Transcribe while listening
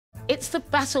It's the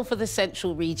battle for the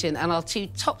Central region, and our two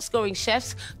top-scoring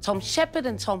chefs, Tom Shepherd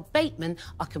and Tom Bateman,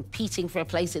 are competing for a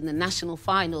place in the national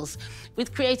finals.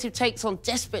 With creative takes on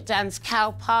Desperate Dan's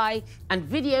cow pie and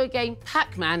video game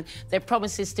Pac-Man, there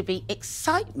promises to be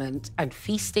excitement and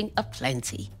feasting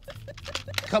aplenty.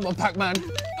 Come on, Pac-Man.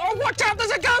 Oh, watch out,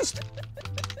 there's a ghost!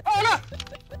 Oh, no!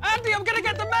 Andy, I'm going to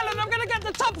get the melon. I'm going to get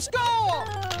the top score!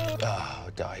 Oh, I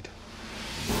died.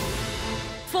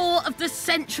 4 of the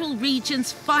Central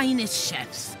region's finest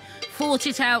chefs fought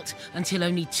it out until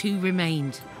only 2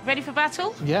 remained. Ready for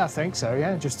battle? Yeah, I think so,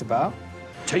 yeah, just about.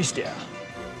 Tastier.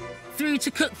 Through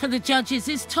to cook for the judges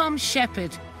is Tom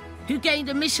Shepherd, who gained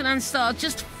a Michelin star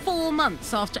just 4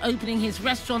 months after opening his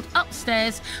restaurant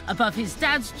upstairs above his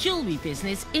dad's jewellery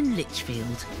business in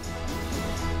Lichfield.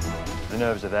 The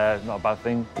nerves are there, not a bad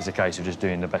thing. It's a case of just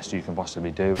doing the best you can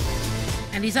possibly do.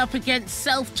 And he's up against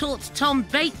self-taught Tom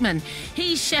Bateman.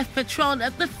 He's chef patron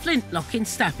at the Flintlock in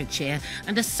Staffordshire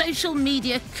and a social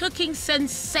media cooking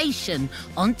sensation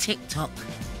on TikTok.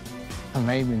 I'm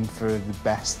aiming for the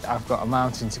best. I've got a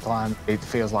mountain to climb. It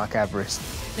feels like Everest.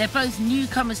 They're both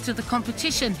newcomers to the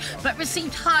competition, but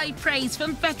received high praise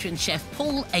from veteran chef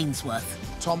Paul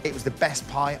Ainsworth. Tom, it was the best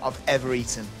pie I've ever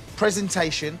eaten.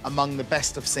 Presentation among the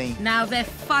best I've seen. Now they're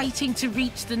fighting to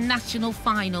reach the national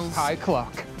finals. High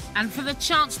clock. And for the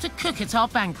chance to cook at our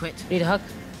banquet. Need a hug?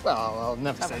 Well, I'll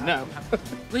never say no.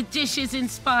 With dishes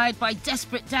inspired by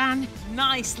Desperate Dan,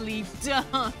 Nicely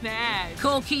done, Ed.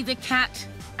 Corky the Cat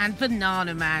and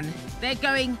Banana Man. They're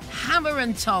going hammer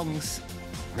and tongs.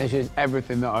 This is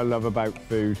everything that I love about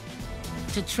food.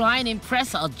 To try and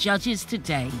impress our judges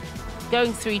today.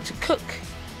 Going through to cook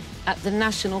at the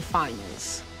national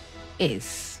finals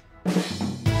is...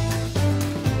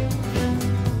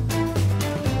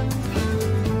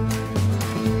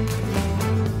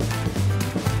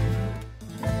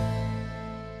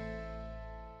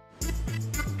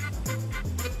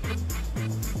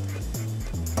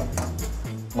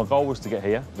 My goal was to get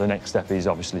here. The next step is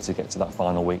obviously to get to that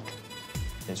final week.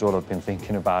 It's all I've been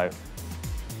thinking about.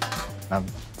 I'm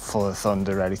full of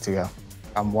thunder, ready to go.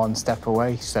 I'm 1 step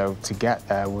away, so to get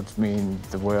there would mean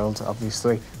the world,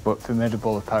 obviously, but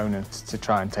formidable opponents to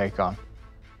try and take on.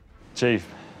 Chief,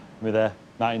 we're there.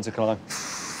 Mountain to climb.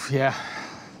 Yeah,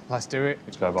 let's do it.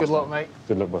 Let's go, boss. Good luck, mate.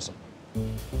 Good luck, boss.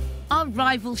 Our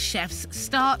rival chefs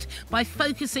start by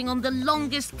focusing on the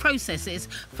longest processes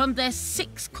from their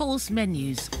 6-course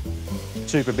menus.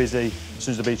 Super busy. As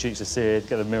soon as the beef cheeks are seared,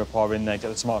 get the mirror pie in there, get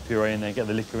the tomato puree in there, get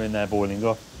the liquor in there boiling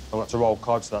up. I've got to roll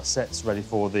cod, so that set's ready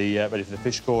for the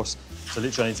fish course. So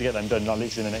literally I need to get them done, like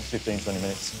literally in the next 15, 20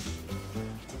 minutes.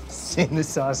 Seeing the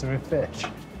size of a fish.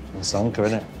 It's anchor,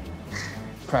 isn't it?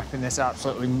 Prepping this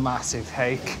absolutely massive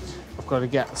hake. I've got to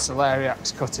get the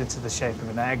celeriacs cut into the shape of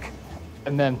an egg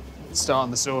and then start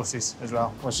on the sauces as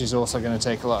well, which is also going to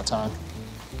take a lot of time.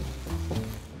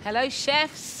 Hello,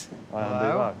 chefs.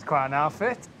 Hello. It's quite an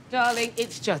outfit. Darling,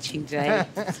 it's judging day.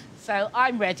 So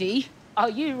I'm ready. Are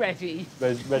you ready?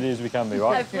 As ready as we can be,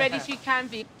 right? As ready as you can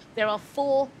be. There are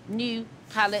 4 new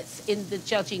palettes in the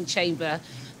judging chamber.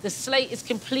 The slate is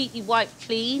completely wiped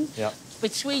clean. Yep.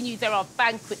 Between you, there are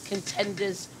banquet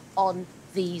contenders on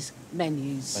these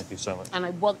menus. Thank you so much. And I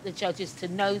want the judges to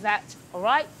know that, all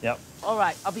right? Yep. All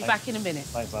right, I'll be back in a minute.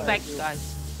 Thanks, Andy. Thanks,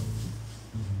 guys.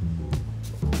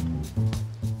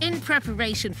 In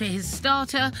preparation for his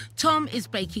starter, Tom is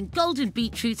baking golden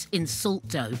beetroots in salt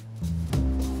dough.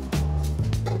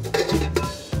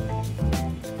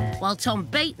 While Tom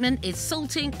Bateman is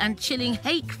salting and chilling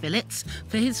hake fillets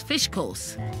for his fish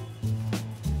course.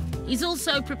 He's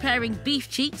also preparing beef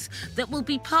cheeks that will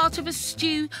be part of a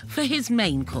stew for his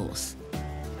main course.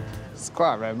 It's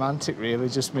quite romantic, really,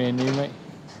 just me and you, mate.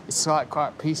 It's like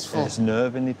quite peaceful. Yeah, it's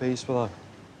nervingly peaceful,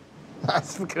 though. I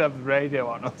think we could have the radio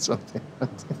on or something.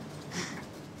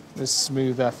 This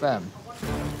smooth FM.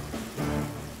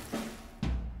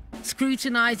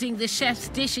 Scrutinising the chef's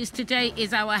dishes today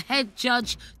is our head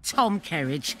judge, Tom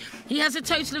Kerridge. He has a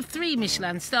total of 3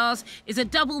 Michelin stars, is a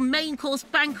double main course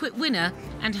banquet winner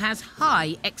and has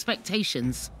high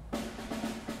expectations.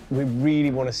 We really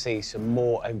want to see some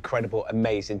more incredible,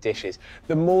 amazing dishes.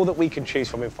 The more that we can choose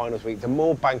from in finals week, the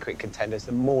more banquet contenders,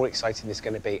 the more exciting it's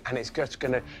going to be. And it's just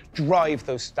going to drive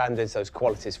those standards, those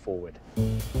qualities forward.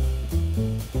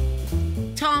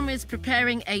 Tom is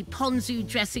preparing a ponzu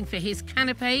dressing for his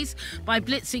canapes by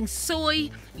blitzing soy,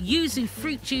 yuzu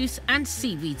fruit juice and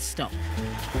seaweed stock.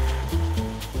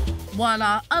 while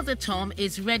our other Tom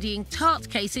is readying tart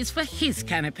cases for his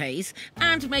canapés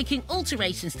and making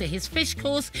alterations to his fish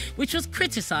course, which was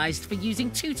criticised for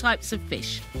using 2 types of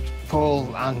fish.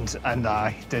 Paul and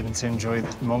I didn't enjoy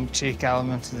the monk cheek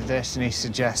element of the dish, and he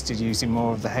suggested using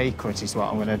more of the hake, which is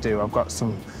what I'm going to do. I've got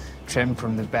some trim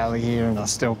from the belly here, and I'm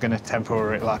still going to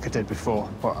tempura it like I did before,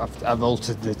 but I've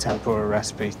altered the tempura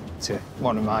recipe to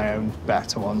one of my own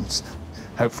better ones,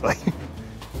 hopefully.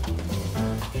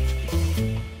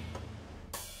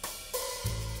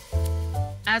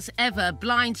 As ever,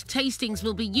 blind tastings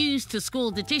will be used to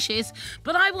score the dishes,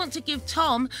 but I want to give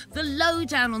Tom the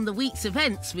lowdown on the week's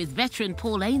events with veteran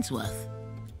Paul Ainsworth.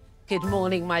 Good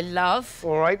morning, my love.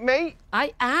 All right, mate.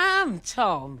 I am,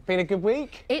 Tom. Been a good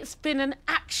week? It's been an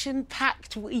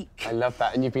action-packed week. I love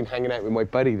that. And you've been hanging out with my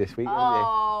buddy this week, haven't you?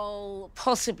 Oh,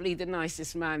 possibly the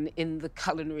nicest man in the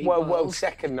culinary world. Well,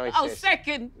 second nicest. Oh,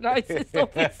 second nicest,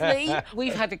 obviously.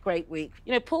 We've had a great week.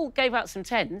 You know, Paul gave out some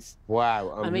 10s.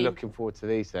 Wow, I'm looking forward to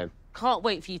these then. Can't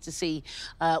wait for you to see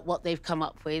what they've come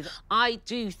up with. I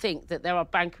do think that there are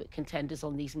banquet contenders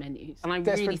on these menus. And I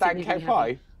really think Dan cow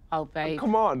pie? Oh, babe. Oh,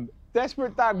 come on.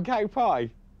 Desperate Dan cow pie.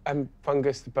 And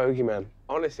Fungus the bogeyman.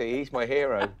 Honestly, he's my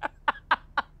hero.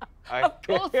 Of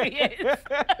course he is.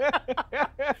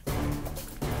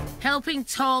 Helping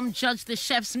Tom judge the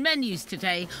chef's menus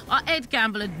today are Ed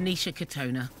Gamble and Nisha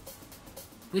Katona.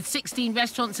 With 16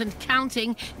 restaurants and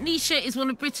counting, Nisha is one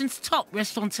of Britain's top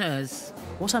restaurateurs.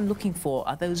 What I'm looking for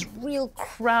are those real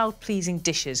crowd-pleasing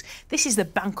dishes. This is the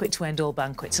banquet to end all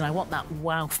banquets, and I want that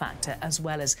wow factor as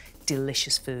well as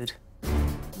delicious food.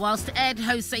 Whilst Ed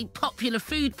hosts a popular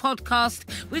food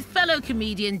podcast with fellow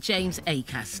comedian James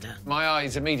Acaster. My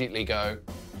eyes immediately go,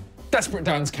 Desperate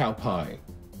Dan's cow pie.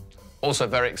 Also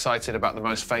very excited about the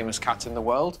most famous cat in the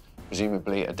world,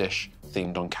 presumably a dish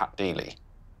themed on Cat Dealey.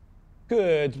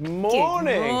 Good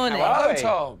morning. Good morning. Hello,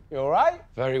 Tom. You all right?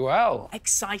 Very well.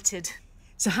 Excited.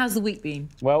 So how's the week been?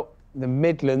 Well, the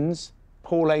Midlands,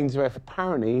 Paul Ainsworth,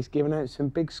 apparently he's given out some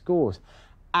big scores.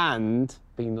 And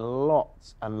been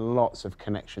lots and lots of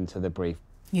connection to the brief.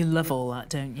 You love all that,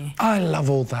 don't you? I love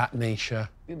all that, Nisha.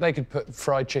 They could put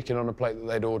fried chicken on a plate that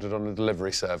they'd ordered on a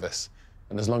delivery service,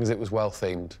 and as long as it was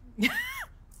well-themed.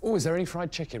 Oh, is there any fried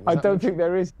chicken? I don't think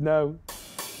there is, no.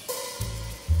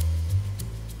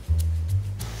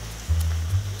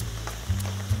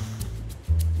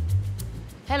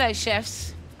 Hello,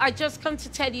 chefs. I just come to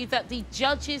tell you that the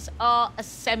judges are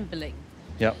assembling.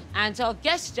 Yep. And our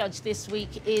guest judge this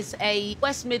week is a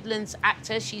West Midlands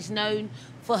actor. She's known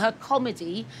for her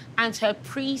comedy and her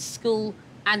preschool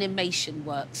animation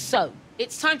work. So,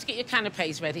 it's time to get your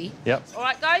canapés ready. Yep. All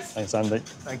right, guys? Thanks, Andy.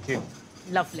 Thank you.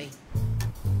 Lovely.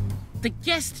 The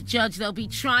guest judge they'll be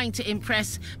trying to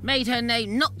impress made her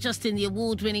name not just in the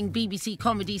award-winning BBC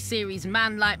comedy series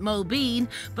Man Like Mo Bean,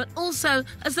 but also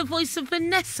as the voice of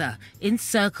Vanessa in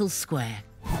Circle Square.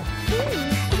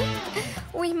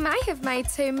 We may have made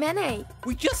too many.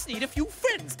 We just need a few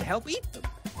friends to help eat them.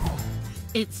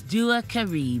 It's Dua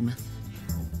Karim.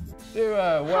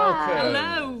 Dua, welcome.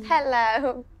 Hello.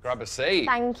 Hello. Grab a seat.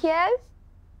 Thank you.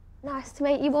 Nice to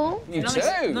meet you all. You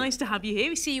too. Nice to have you here.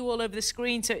 We see you all over the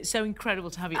screen, so it's so incredible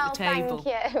to have you at the table.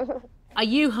 Thank you. Are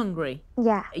you hungry?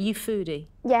 Yeah. Are you foodie?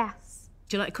 Yes.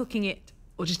 Do you like cooking it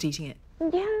or just eating it?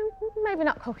 Yeah, maybe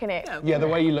not cooking it. Yeah, the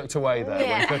way you looked away there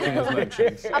when cooking was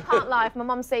mentioned. I can't lie, if my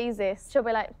mum sees this, she'll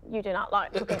be like, you do not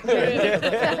like cooking.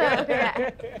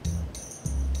 Yeah.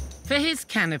 For his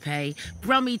canapé,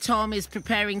 Brummy Tom is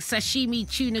preparing sashimi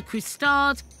tuna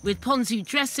crustade with ponzu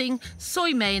dressing,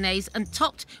 soy mayonnaise and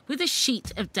topped with a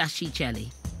sheet of dashi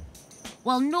jelly.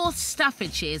 While North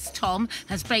Staffordshire's Tom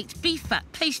has baked beef fat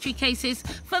pastry cases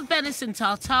for venison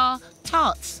tartare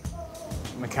tarts.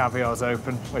 The caviar's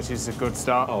open, which is a good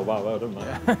start. Oh, wow, well done,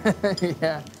 mate.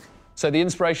 Yeah. So the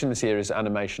inspiration this year is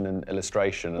animation and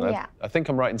illustration. And I think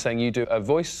I'm right in saying you do a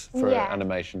voice for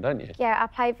animation, don't you? Yeah, I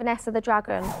play Vanessa the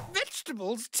Dragon.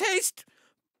 Vegetables taste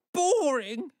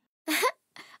boring.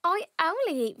 I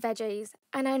only eat veggies,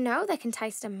 and I know they can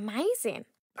taste amazing.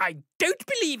 I don't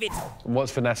believe it.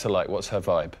 What's Vanessa like? What's her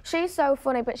vibe? She's so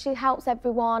funny, but she helps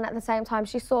everyone at the same time.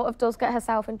 She sort of does get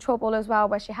herself in trouble as well,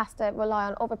 where she has to rely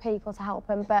on other people to help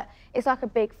them. But it's like a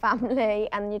big family,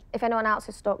 and if anyone else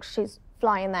is stuck, she's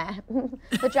flying there.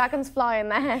 The dragon's flying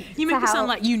there. You make it sound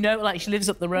like you know, like she lives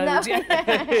up the road. No.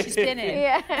 She's been in.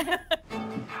 Yeah.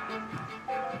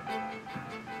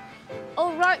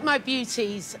 All right, my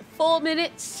beauties, 4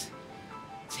 minutes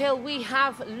till we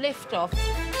have liftoff.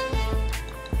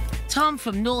 Tom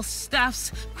from North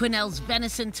Staffs, Quinnell's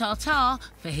venison tartare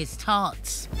for his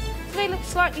tarts. Do they look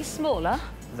slightly smaller?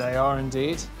 They are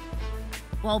indeed.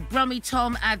 while Brummy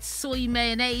Tom adds soy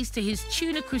mayonnaise to his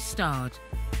tuna crustade.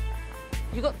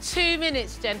 You've got 2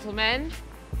 minutes, gentlemen.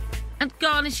 And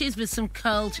garnishes with some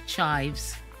curled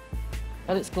chives.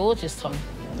 That looks gorgeous, Tom.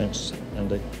 Thanks,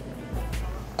 Andy.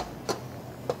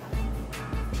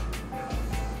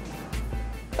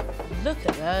 Look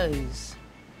at those.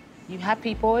 You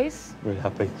happy, boys? Really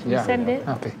happy. Can you send it?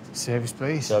 Happy. Service,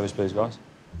 please. Service, please, guys.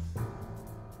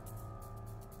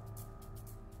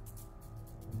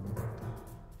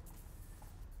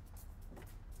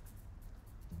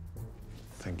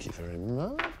 Thank you very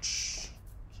much.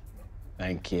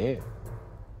 Thank you.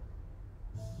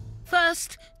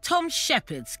 First, Tom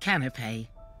Shepherd's canapé.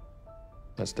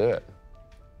 Let's do it.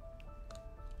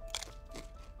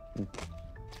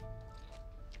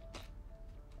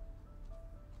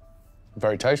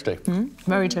 Very tasty.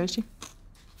 Very tasty.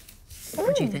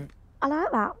 What do you think? I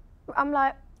like that. I'm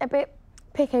like a bit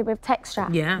picky with texture.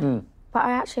 Yeah. But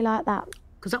I actually like that.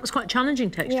 Because that was quite challenging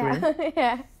texture, really.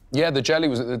 Yeah. Yeah, the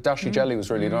dashy jelly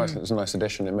was really nice. It was a nice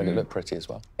addition. It made it look pretty as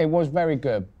well. It was very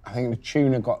good. I think the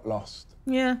tuna got lost.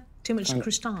 Yeah, too much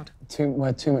crustade. Too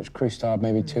much crustade,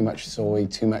 maybe too much soy,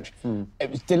 too much...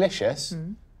 It was delicious,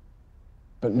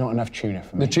 but not enough tuna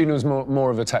for me. The tuna was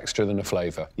more of a texture than a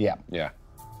flavour. Yeah. Yeah.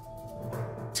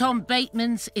 Tom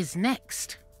Bateman's is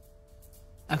next.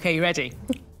 OK, you ready?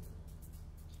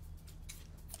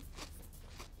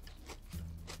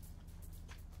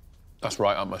 That's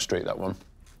right up my street, that one.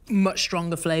 Much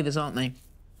stronger flavours, aren't they?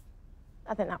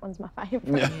 I think that one's my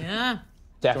favourite. Yeah.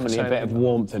 Definitely a bit of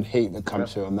warmth and heat that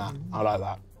comes through on that. I like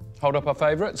that. Hold up our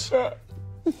favourites.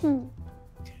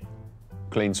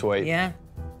 Clean sweep. Yeah.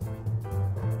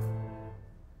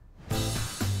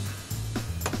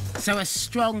 So a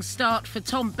strong start for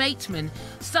Tom Bateman.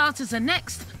 Starters are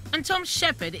next, and Tom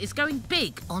Shepherd is going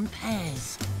big on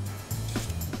pears.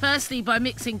 Firstly, by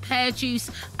mixing pear juice,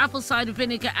 apple cider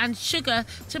vinegar and sugar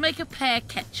to make a pear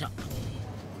ketchup.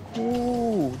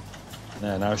 Ooh.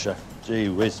 Yeah, now, chef. Gee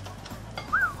whiz.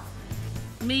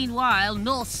 Meanwhile,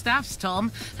 North Staff's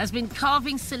Tom has been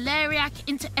carving celeriac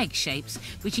into egg shapes,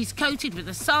 which he's coated with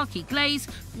a sake glaze,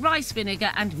 rice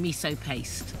vinegar and miso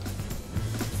paste.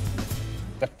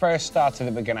 The first starter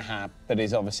that we're going to have, that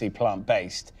is obviously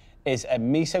plant-based, is a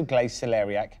miso glazed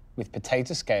celeriac with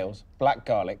potato scales, black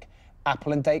garlic,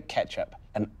 apple and date ketchup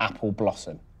and apple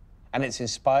blossom. And it's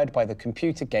inspired by the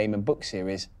computer game and book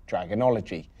series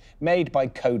Dragonology, made by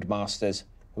Codemasters,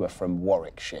 who are from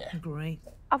Warwickshire. Great.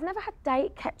 I've never had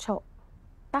date ketchup.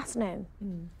 That's new.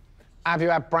 Have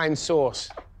you had brown sauce?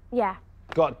 Yeah.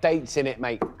 Got dates in it,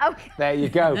 mate. Okay. There you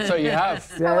go. So you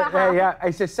have. There you go.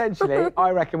 It's essentially, I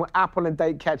reckon, apple and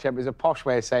date ketchup is a posh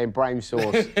way of saying brown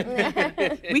sauce.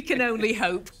 We can only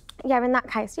hope. Yeah, in that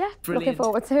case, yeah. Brilliant. Looking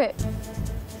forward to it.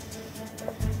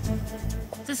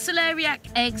 The celeriac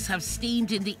eggs have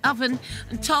steamed in the oven,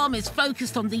 and Tom is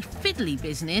focused on the fiddly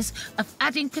business of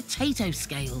adding potato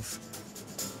scales.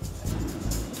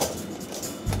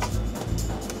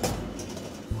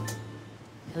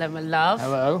 Hello, my love.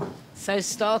 Hello. So,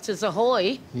 starters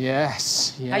ahoy.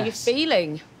 Yes, yes. How are you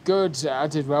feeling? Good. I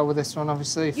did well with this one,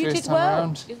 obviously, You first did time well.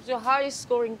 round. It was your highest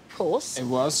scoring course. It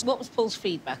was. What was Paul's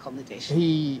feedback on the dish?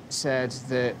 He said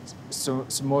that some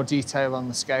more detail on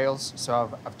the scales,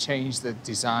 so I've changed the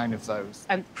design of those.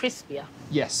 And crispier.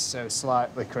 Yes, so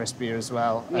slightly crispier as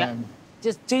well. Yeah.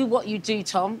 Just do what you do,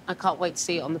 Tom. I can't wait to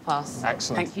see it on the pass.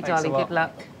 Excellent. Thank you, Thanks a darling. lot. Good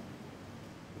luck.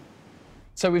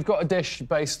 So we've got a dish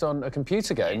based on a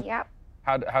computer game. Yep.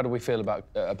 How do we feel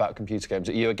about computer games?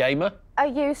 Are you a gamer? I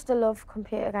used to love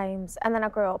computer games, and then I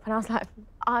grew up and I was like,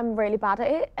 I'm really bad at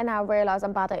it, and now I realise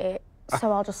I'm bad at it,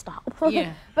 so I'll just stop.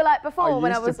 Yeah. But like before,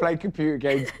 when I used was... to play computer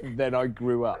games, then I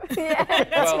grew up.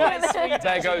 Well,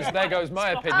 there goes my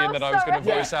opinion that I was going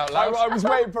to voice out loud. I was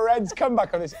waiting for Ed's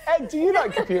comeback on this. Ed, do you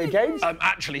like computer games?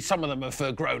 Actually, some of them are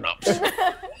for grown-ups.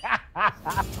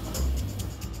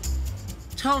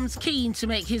 Tom's keen to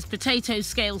make his potato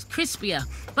scales crispier,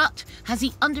 but has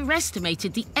he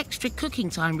underestimated the extra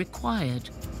cooking time required?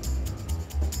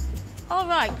 All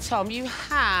right, Tom, you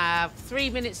have 3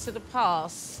 minutes to the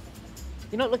pass.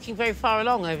 You're not looking very far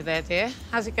along over there, dear.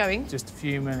 How's it going? Just a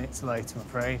few minutes late, I'm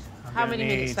afraid. How many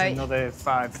minutes late? Another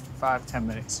 10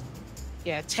 minutes.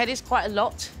 Yeah, 10 is quite a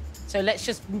lot, so let's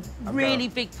just really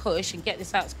big push and get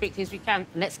this out as quickly as we can.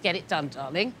 Let's get it done,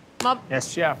 darling. Mum?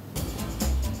 Yes, chef.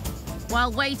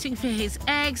 While waiting for his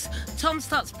eggs, Tom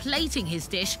starts plating his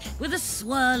dish with a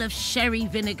swirl of sherry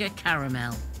vinegar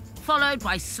caramel, followed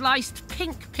by sliced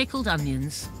pink pickled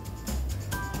onions.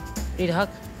 Need a hug?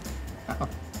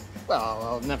 Well,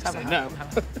 I'll never say no.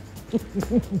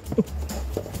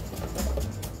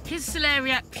 His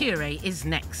celeriac puree is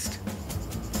next.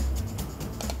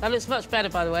 That looks much better,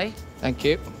 by the way. Thank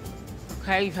you.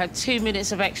 OK, you've had 2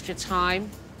 minutes of extra time.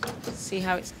 Let's see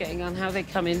how it's getting on, how they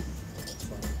come in.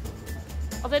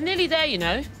 Oh, they're nearly there, you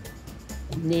know.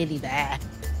 Nearly there.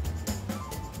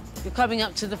 You're coming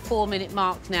up to the 4-minute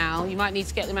mark now. You might need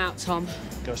to get them out, Tom.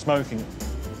 Go smoking.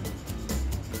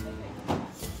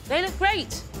 They look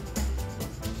great.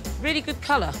 Really good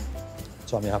colour.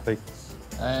 Tom, you happy?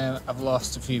 I've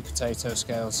lost a few potato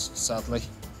scales, sadly.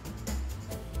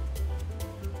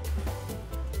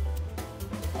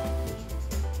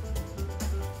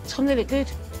 Tom, they look good.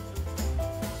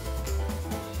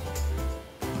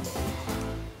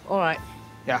 All right.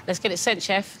 Yeah. Let's get it sent,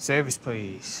 chef. Service,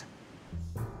 please.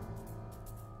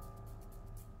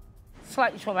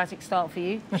 Slightly traumatic start for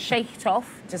you. Shake it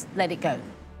off, just let it go.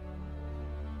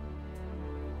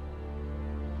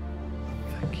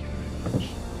 Thank you very much.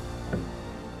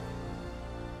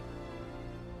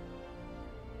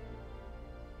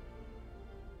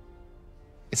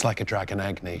 It's like a dragon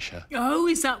egg, Nisha. Oh,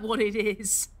 is that what it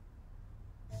is?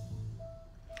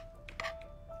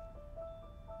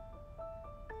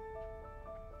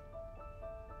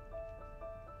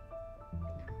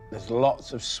 There's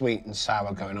lots of sweet and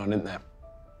sour going on, isn't there?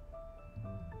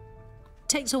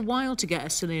 Takes a while to get a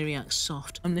celeriac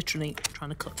soft. I'm literally trying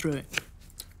to cut through it.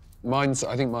 I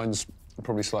think mine's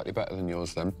probably slightly better than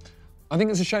yours then. I think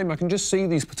it's a shame. I can just see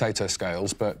these potato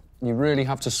scales, but you really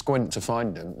have to squint to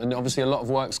find them. And obviously a lot of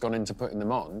work's gone into putting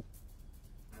them on.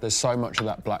 There's so much of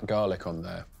that black garlic on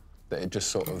there that it just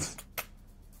sort of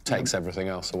takes everything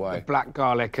else away. The black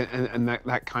garlic and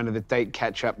that kind of the date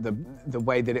ketchup, the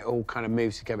way that it all kind of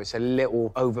moves together, it's a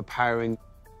little overpowering.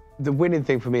 The winning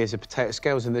thing for me is the potato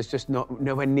scales, and there's just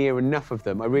nowhere near enough of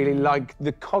them. I really like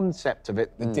the concept of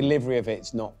it. The delivery of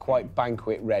it's not quite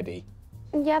banquet ready.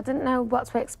 Yeah, I didn't know what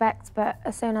to expect, but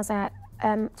as soon as I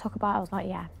took a bite, I was like,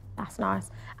 yeah, that's nice.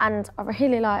 And I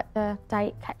really like the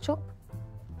date ketchup.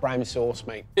 Brown sauce,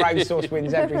 mate. Brown sauce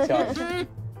wins every time.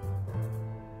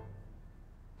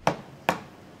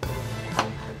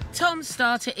 Tom's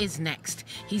starter is next.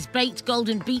 He's baked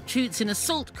golden beetroots in a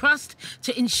salt crust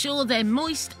to ensure they're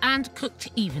moist and cooked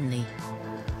evenly.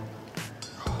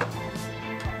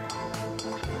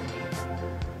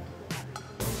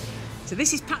 So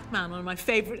this is Pac-Man, one of my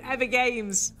favourite ever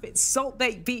games. It's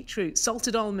salt-baked beetroot,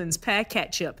 salted almonds, pear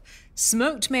ketchup,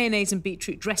 smoked mayonnaise and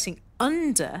beetroot dressing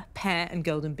under pear and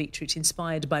golden beetroot,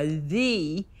 inspired by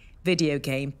the video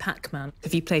game Pac-Man.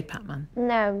 Have you played Pac-Man?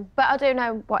 No, but I do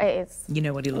know what it is. You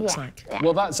know what he looks like. Yeah.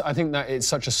 Well, I think that it's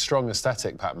such a strong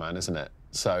aesthetic, Pac-Man, isn't it?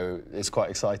 So it's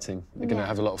quite exciting. You're going to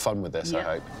have a lot of fun with this, I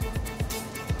hope.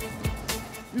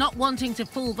 Not wanting to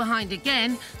fall behind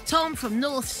again, Tom from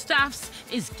North Staffs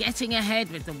is getting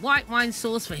ahead with the white wine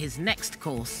sauce for his next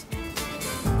course.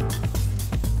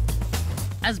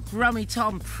 As Brummy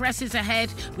Tom presses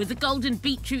ahead with the golden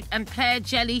beetroot and pear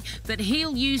jelly that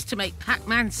he'll use to make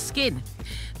Pac-Man's skin.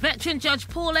 Veteran judge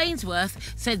Paul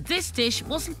Ainsworth said this dish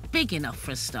wasn't big enough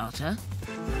for a starter.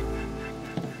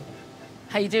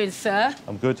 How you doing, sir?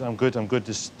 I'm good.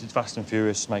 Just fast and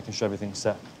furious, making sure everything's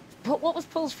set. What was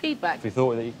Paul's feedback? We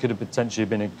thought that it could have potentially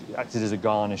been acted as a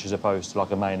garnish as opposed to like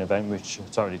a main event, which I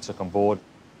totally took on board.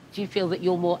 Do you feel that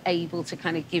you're more able to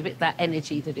kind of give it that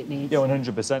energy that it needs? Yeah,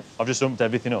 100%. I've just umped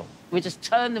everything up. We just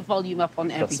turn the volume up on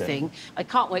everything. I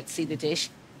can't wait to see the dish.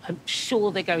 I'm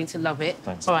sure they're going to love it.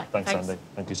 Thanks. All right, thanks, Andy.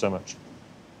 Thank you so much.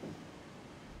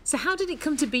 So how did it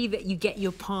come to be that you get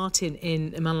your part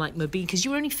in A Man Like Mobeen? Because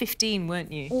you were only 15,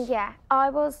 weren't you? Yeah, I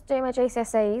was doing my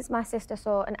GCSEs. My sister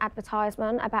saw an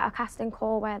advertisement about a casting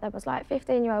call where there was like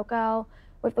 15-year-old girl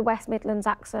with the West Midlands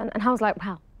accent, and I was like,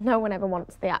 well, no one ever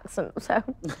wants the accent, so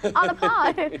I'll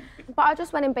apply. But I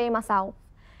just went in being myself,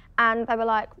 and they were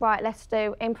like, right, let's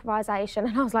do improvisation,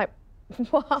 and I was like,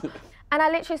 what? And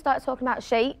I literally started talking about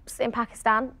sheeps in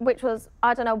Pakistan, which was,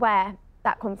 I don't know where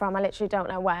that come from, I literally don't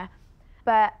know where,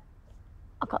 but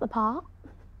I got the part.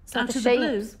 So Out of the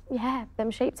blue? Yeah,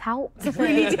 them sheeps helped.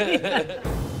 Really did.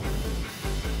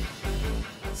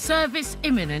 Service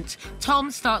imminent, Tom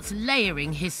starts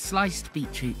layering his sliced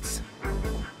beetroots.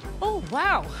 Oh,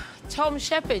 wow. Tom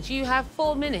Shepherd, you have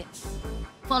 4 minutes.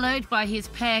 Followed by his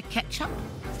pear ketchup.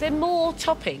 Is there more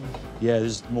topping? Yeah,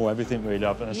 there's more everything really.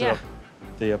 I've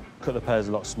cut the pears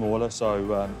a lot smaller,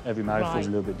 so every mouthful's a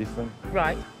little bit different.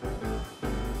 Right.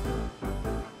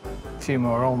 A few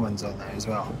more almonds on there as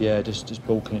well. Yeah, just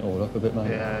bulking it all up a bit,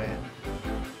 mate. Yeah.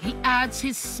 He adds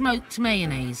his smoked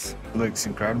mayonnaise. Looks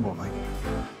incredible, mate.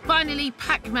 Finally,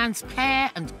 Pac-Man's pear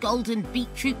and golden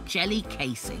beetroot jelly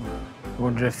casing. I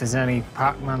wonder if there's any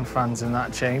Pac-Man fans in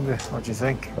that chamber. What do you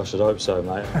think? I should hope so,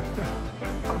 mate.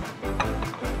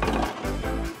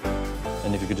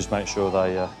 And if you could just make sure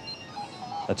they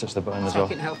I touched the button as I well.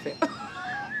 couldn't help it.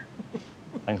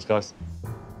 Thanks, guys.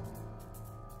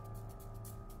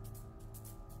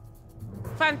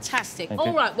 Fantastic. Thank All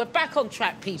you. right, we're back on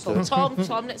track, people. Tom,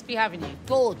 let's be having you.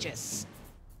 Gorgeous.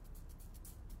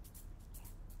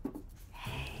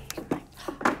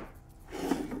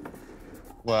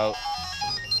 Well,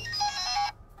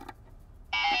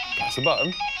 that's the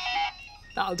button.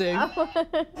 That'll do.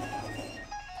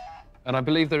 And I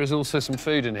believe there is also some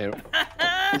food in here.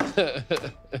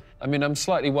 I mean, I'm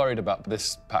slightly worried about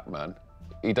this Pac-Man.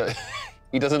 He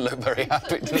doesn't look very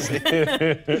happy, does he?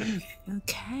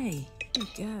 OK, here we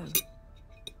go.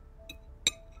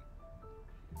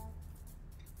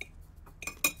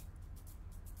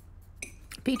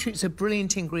 Beetroot's a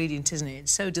brilliant ingredient, isn't it?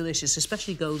 It's so delicious,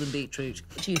 especially golden beetroot.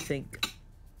 What do you think?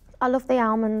 I love the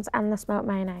almonds and the smoked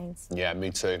mayonnaise. Yeah,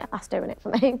 me too. That's doing it for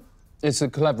me. It's a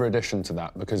clever addition to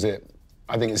that because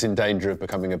I think it's in danger of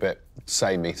becoming a bit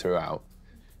samey throughout.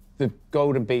 The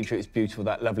golden beetroot is beautiful,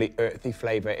 that lovely earthy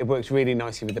flavour. It works really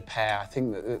nicely with the pear. I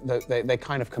think that they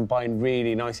kind of combine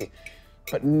really nicely.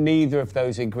 But neither of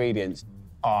those ingredients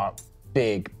are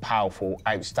big, powerful,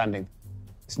 outstanding.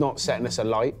 It's not setting us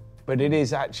alight, but it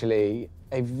is actually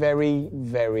a very,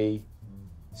 very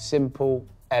simple,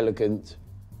 elegant,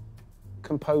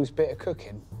 composed bit of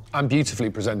cooking. And beautifully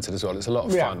presented as well. It's a lot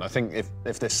of fun. I think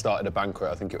if this started a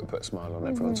banquet, I think it would put a smile on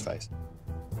everyone's face.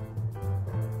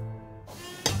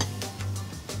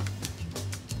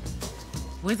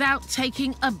 Without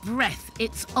taking a breath,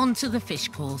 it's onto the fish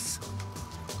course.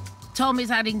 Tom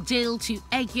is adding dill to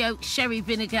egg yolk, sherry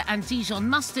vinegar and Dijon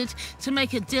mustard to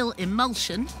make a dill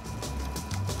emulsion,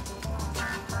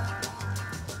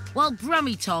 while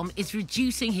Brummy Tom is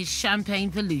reducing his champagne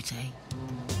velouté.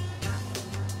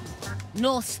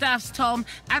 North Staff's Tom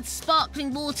adds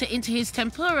sparkling water into his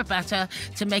tempura batter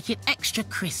to make it extra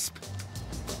crisp.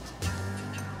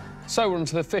 So we're on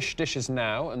to the fish dishes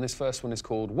now, and this first one is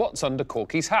called What's Under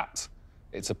Corky's Hat?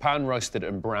 It's a pan-roasted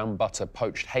and brown butter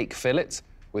poached hake fillet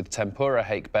with tempura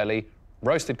hake belly,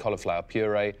 roasted cauliflower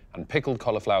puree and pickled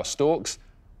cauliflower stalks,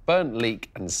 burnt leek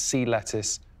and sea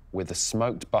lettuce with a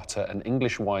smoked butter and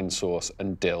English wine sauce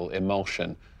and dill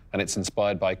emulsion. And it's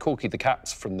inspired by Corky the Cat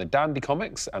from the Dandy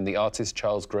comics, and the artist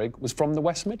Charles Grigg was from the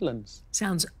West Midlands.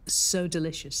 Sounds so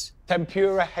delicious.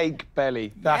 Tempura hake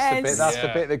belly. That's the bit. That's the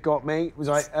bit that got me. It was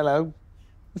like, hello.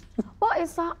 What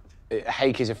is that?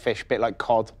 Hake is a fish, bit like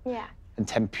cod. Yeah. And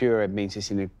tempura means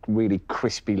it's in a really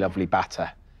crispy, lovely batter.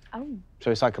 Oh.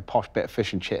 So it's like a posh bit of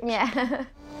fish and chips. Yeah.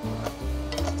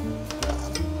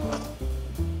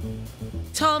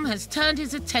 Tom has turned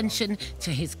his attention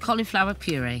to his cauliflower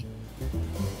puree.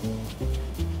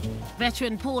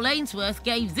 Veteran Paul Ainsworth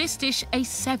gave this dish a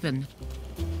 7.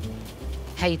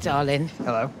 Hey, darling.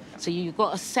 Hello. So you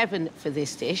got a 7 for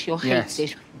this dish, your hake Yes.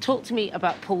 dish. Talk to me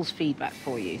about Paul's feedback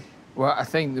for you. Well, I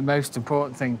think the most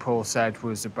important thing Paul said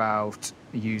was about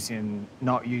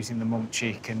not using the monk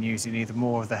cheek and using either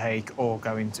more of the hake or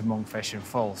going to monkfish in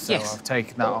full. So Yes. I've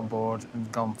taken that on board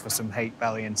and gone for some hake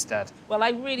belly instead. Well, I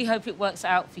really hope it works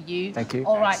out for you. Thank you.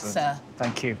 All right, Excellent. sir.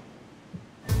 Thank you.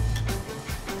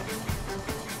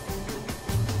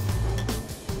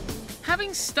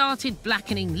 Having started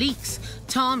blackening leeks,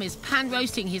 Tom is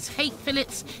pan-roasting his hake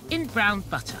fillets in brown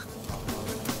butter.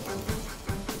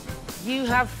 You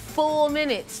have 4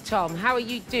 minutes, Tom. How are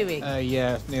you doing?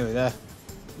 Yeah, nearly there.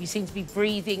 You seem to be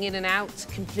breathing in and out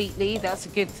completely. That's a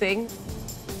good thing.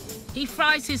 He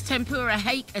fries his tempura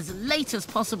hake as late as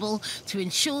possible to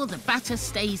ensure the batter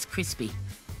stays crispy.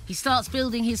 He starts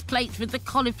building his plate with the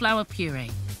cauliflower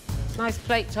puree. Nice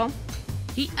plate, Tom.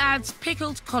 He adds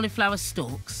pickled cauliflower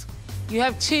stalks. You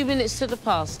have 2 minutes to the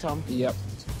pass, Tom. Yep.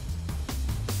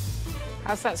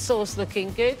 How's that sauce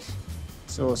looking? Good?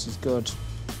 Sauce is good.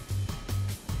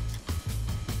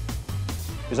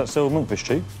 Is that still monkfish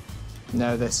cheek?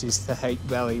 No, this is the hake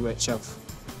belly, which I've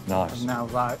now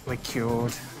lightly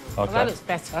cured. Okay. Well, that looks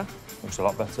better. Looks a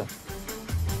lot better.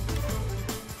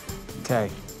 OK.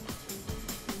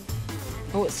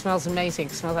 Oh, it smells amazing.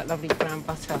 Smell that lovely brown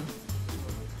butter.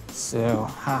 So,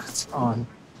 hat on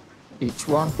each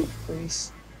one,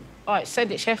 please. All right,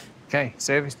 send it, chef. OK,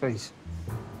 service, please.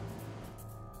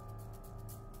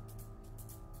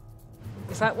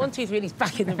 It's like 1, 2, 3, he's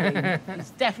back in the room.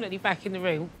 He's definitely back in the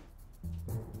room.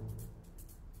 Am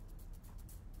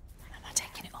I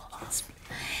taking it all off?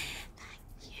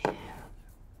 Thank you.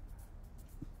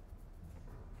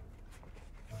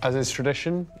 As is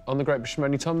tradition on the Great British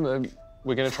Menu, Tom,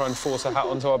 we're going to try and force a hat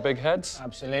onto our big heads.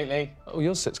 Absolutely. Oh,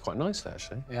 yours sits quite nicely,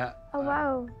 actually. Yeah. Oh,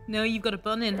 wow. No, you've got a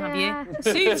bun in, have Yeah.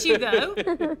 you? Suits you, though.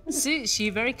 Suits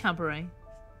you, very cabaret.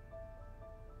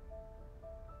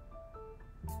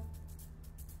 Oh,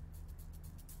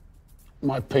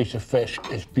 My piece of fish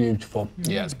is beautiful.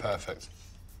 Yeah, it's perfect.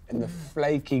 And the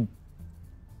flaky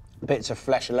bits of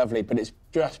flesh are lovely, but it's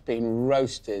just been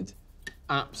roasted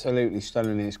absolutely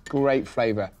stunningly. It's great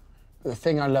flavour. But the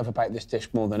thing I love about this dish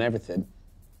more than everything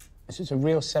is it's a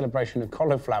real celebration of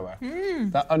cauliflower.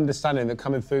 That understanding that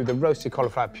coming through the roasted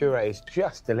cauliflower puree is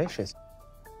just delicious.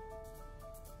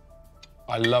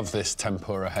 I love this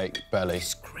tempura hake belly.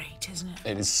 It's great, isn't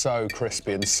it? It is so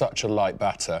crispy and such a light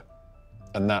batter.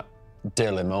 And that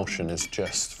dill emulsion is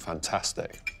just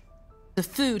fantastic. The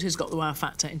food has got the wow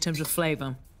factor in terms of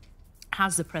flavour.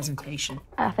 How's the presentation?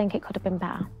 I think it could have been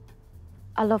better.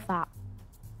 I love that.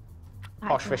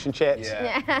 Posh fish and chips.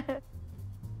 Yeah.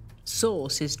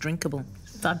 Sauce is drinkable.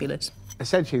 Fabulous.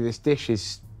 Essentially, this dish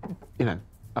is, you know,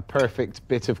 a perfect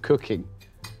bit of cooking.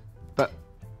 But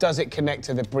does it connect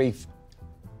to the brief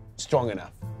strong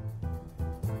enough?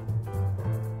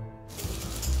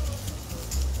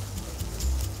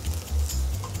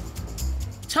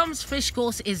 Tom's fish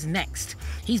course is next.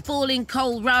 He's boiling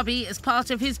kohlrabi as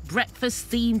part of his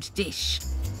breakfast-themed dish.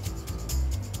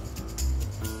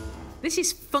 This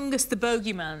is Fungus the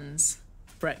Bogeyman's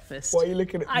breakfast. Why are you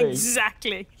looking at me?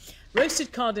 Exactly.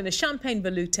 Roasted cod in a champagne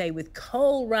velouté with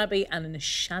kohlrabi and a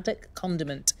shaddock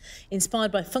condiment.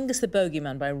 Inspired by Fungus the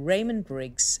Bogeyman by Raymond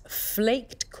Briggs,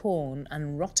 flaked corn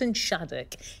and rotten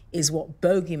shaddock is what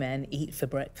bogeymen eat for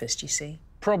breakfast, you see.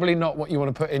 Probably not what you want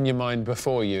to put in your mind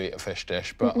before you eat a fish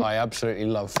dish, but I absolutely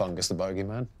love Fungus the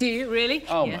Bogeyman. Do you really?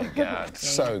 Oh Yeah. my God,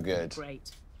 so good.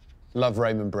 Great. Love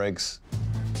Raymond Briggs.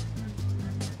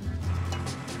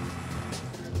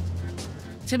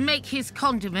 To make his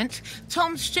condiment,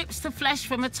 Tom strips the flesh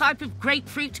from a type of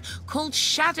grapefruit called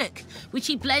shaddock, which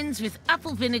he blends with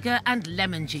apple vinegar and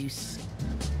lemon juice.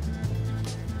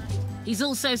 He's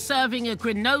also serving a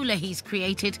granola he's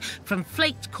created from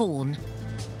flaked corn.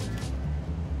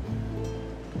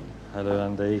 Hello,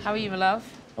 Andy. How are you, my love?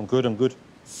 I'm good, I'm good.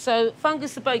 So,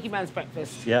 Fungus the Bogeyman's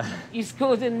breakfast. Yeah. You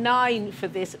scored a 9 for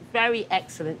this very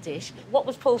excellent dish. What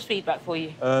was Paul's feedback for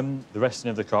you? The resting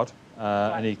of the cod,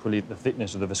 and equally the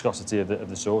thickness or the viscosity of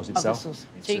the sauce itself. So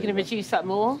you're going to reduce that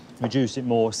more? Reduce it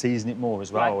more, season it more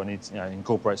as well, Right. and you know,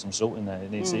 incorporate some salt in there. It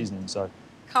needs seasoning, so.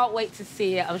 Can't wait to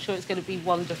see it. I'm sure it's going to be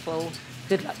wonderful.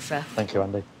 Good luck, sir. Thank you,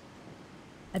 Andy.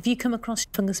 Have you come across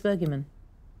Fungus Bogeyman?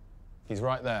 He's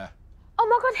right there. Oh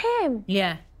my God, him.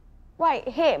 Yeah. Wait,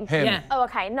 him? Him. Yeah. Oh,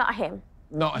 okay, not him.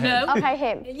 Not him. No. Okay,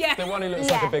 him. Yeah. The one who looks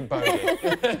like a big bogey.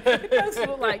 They both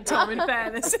look like Tom, in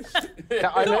fairness.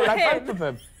 I look like him. both of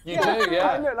them. You do, yeah.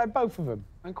 I look like both of them.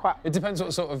 I'm quite... It depends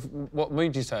what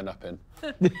mood you turn up in.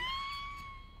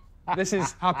 This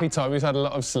is happy Tom, who's had a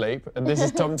lot of sleep, and this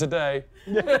is Tom today.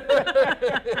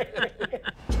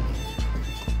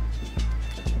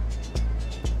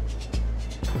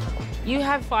 You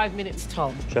have 5 minutes,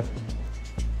 Tom. Chef.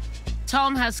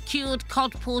 Tom has cured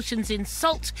cod portions in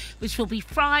salt, which will be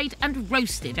fried and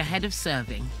roasted ahead of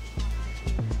serving.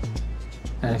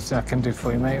 Anything I can do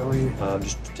for you, mate, or you?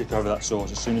 Just tick over that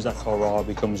sauce. As soon as that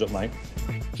kohlrabi comes up, mate.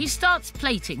 He starts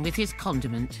plating with his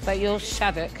condiment. Is that your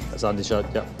shaddock? That's Andy shad,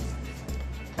 yeah.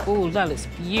 Oh, that looks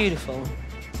beautiful.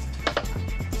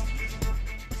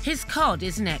 His cod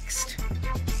is next.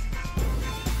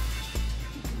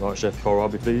 Right, Chef,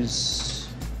 kohlrabi, please.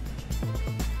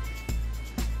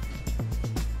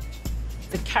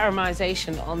 The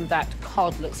caramelisation on that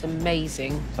cod looks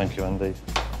amazing. Thank you, Andy.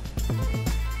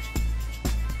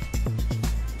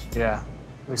 Yeah,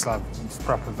 looks like it's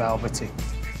proper velvety.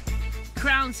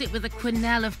 Crowns it with a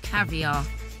quenelle of caviar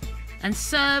and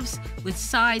serves with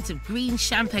sides of green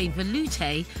champagne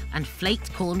velouté and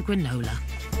flaked corn granola.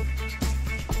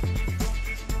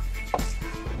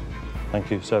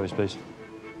 Thank you. Service, please.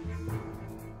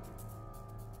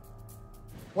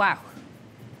 Wow,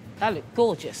 that looked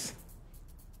gorgeous.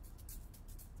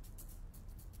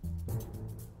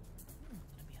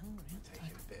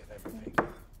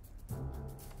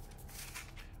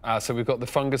 So we've got the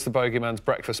Fungus the Bogeyman's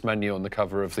breakfast menu on the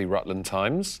cover of the Rutland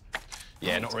Times.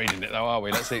 Yeah, not reading it though, are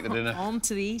we? Let's eat the dinner. On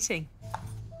to the eating.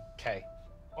 Okay.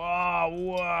 Oh,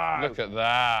 wow! Look at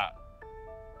that.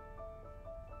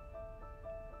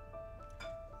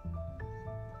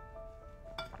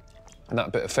 And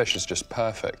that bit of fish is just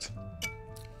perfect.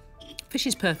 Fish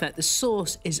is perfect. The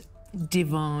sauce is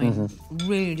divine.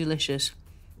 Really delicious.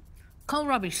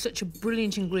 Kohlrabi is such a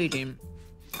brilliant ingredient.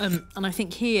 And I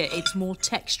think here it's more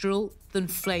textural than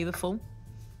flavourful.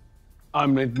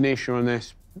 I'm with Nisha on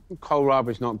this.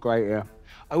 Kohlrabi's not great here.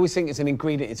 I always think it's an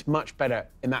ingredient, it's much better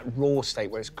in that raw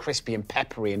state where it's crispy and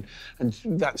peppery and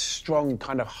that strong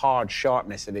kind of hard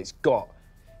sharpness that it's got.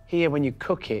 Here, when you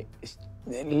cook it,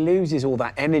 it loses all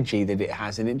that energy that it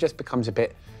has and it just becomes a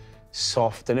bit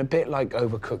soft and a bit like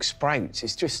overcooked sprouts.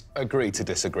 It's just... Agree to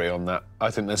disagree on that.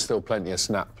 I think there's still plenty of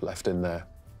snap left in there.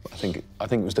 I think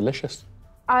it was delicious.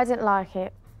 I didn't like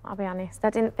it, I'll be honest. I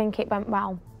didn't think it went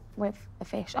well with the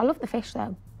fish. I love the fish,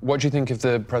 though. What do you think of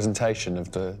the presentation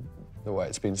of the way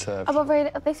it's been served? Oh, well,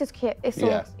 really, this is cute. It's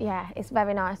Yeah. Yeah, it's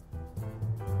very nice.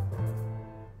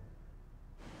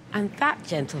 And that,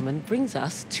 gentlemen, brings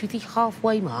us to the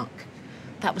halfway mark.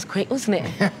 That was quick, wasn't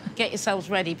it? Get yourselves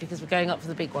ready, because we're going up for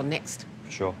the big one next.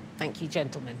 Sure. Thank you,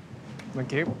 gentlemen.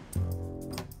 Thank you.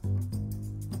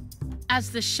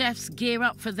 As the chefs gear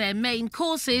up for their main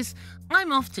courses,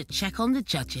 I'm off to check on the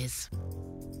judges.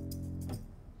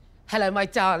 Hello, my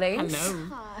darlings. Hello.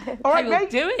 Hi. All right, How you mate.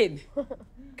 doing?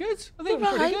 Good. I think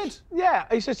All pretty right. good. Yeah,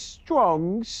 it's a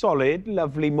strong, solid,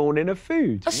 lovely morning of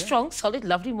food. A strong, solid,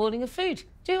 lovely morning of food.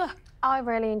 Do I? I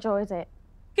really enjoyed it.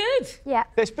 Good. Yeah.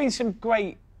 There's been some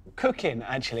great cooking,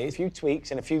 actually, a few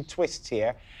tweaks and a few twists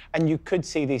here, and you could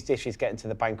see these dishes getting to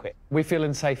the banquet. We feel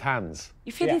in safe hands.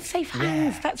 You feel in safe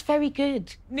hands. That's very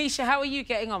good. Nisha, how are you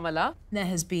getting on, my love? There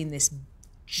has been this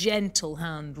gentle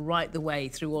hand right the way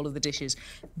through all of the dishes.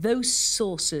 Those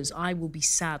sauces, I will be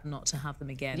sad not to have them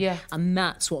again. Yeah. And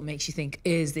that's what makes you think,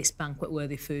 is this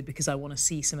banquet-worthy food? Because I want to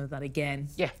see some of that again.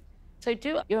 Yeah. So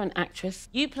you're an actress.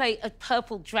 You play a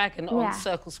purple dragon on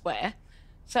Circle Square.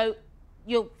 So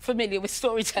you're familiar with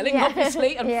storytelling,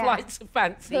 obviously, and flights of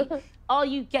fancy. Are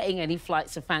you getting any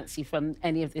flights of fancy from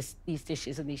any of these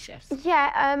dishes and these chefs?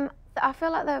 Yeah, I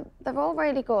feel like they're all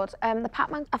really good. The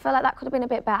Pac-Man, I feel like that could have been a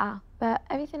bit better, but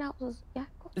everything else was, good.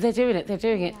 They're doing it, they're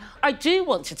doing it. I do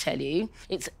want to tell you,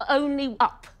 it's only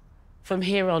up from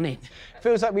here on in.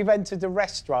 Feels like we've entered a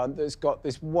restaurant that's got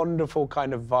this wonderful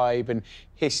kind of vibe and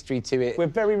history to it. We're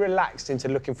very relaxed into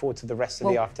looking forward to the rest of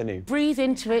the afternoon. Breathe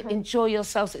into it, enjoy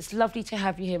yourselves. It's lovely to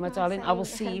have you here, my darling. I will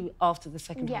see you after the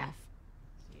second half.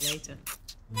 See you later.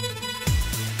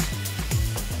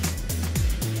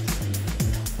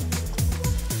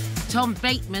 Tom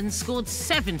Bateman scored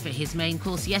 7 for his main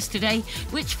course yesterday,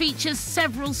 which features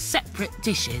several separate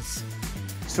dishes.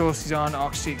 Sauces on,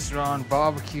 ox cheeks are on,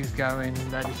 barbecue's going,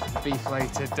 ready for beef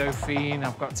later, dauphine,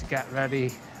 I've got to get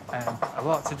ready. A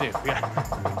lot to do,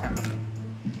 yeah.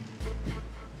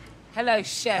 Hello,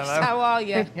 chefs. Hello. How are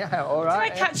you? Yeah, all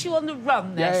right. Did I catch you on the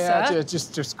run there, yeah, sir?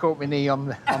 just caught my knee on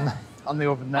the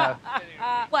oven there.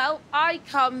 Well, I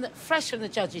come fresh from the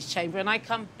judges' chamber, and I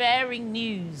come bearing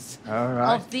news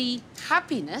of the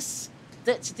happiness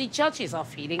that the judges are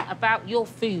feeling about your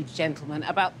food, gentlemen,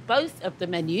 about both of the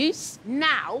menus.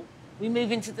 Now, we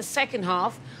move into the second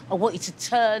half. I want you to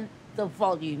turn the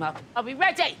volume up. Are we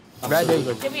ready? Ready.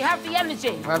 Do we have the energy?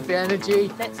 We have the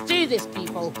energy. Let's do this,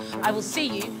 people. I will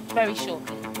see you very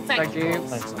shortly. Thank you. boys.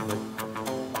 Thanks, Andy.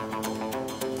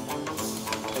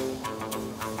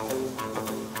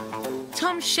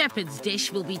 Tom Shepherd's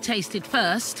dish will be tasted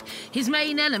first. His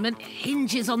main element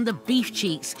hinges on the beef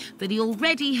cheeks that he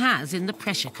already has in the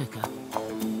pressure cooker.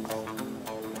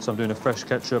 So I'm doing a fresh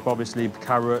ketchup, obviously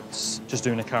carrots, just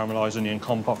doing a caramelised onion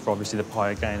compote for obviously the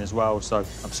pie again as well, so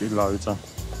absolutely loads on.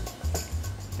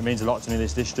 It means a lot to me,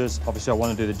 this dish does. Obviously I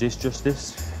want to do the dish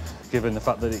justice, given the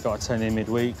fact that it got a 10 in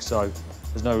midweek, so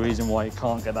there's no reason why it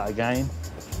can't get that again.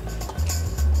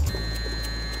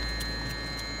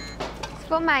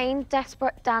 For main,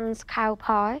 Desperate Dan's cow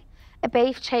pie, a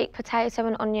beef cheek, potato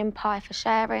and onion pie for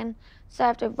sharing,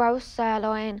 served with roast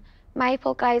sirloin,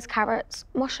 maple glazed carrots,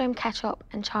 mushroom ketchup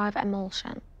and chive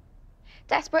emulsion.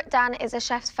 Desperate Dan is a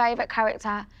chef's favourite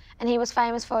character, and he was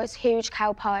famous for his huge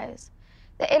cow pies.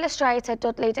 The illustrator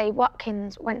Dudley D.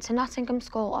 Watkins went to Nottingham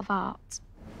School of Art.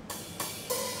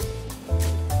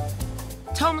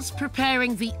 Tom's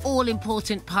preparing the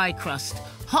all-important pie crust.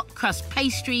 Hot crust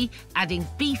pastry, adding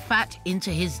beef fat into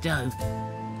his dough.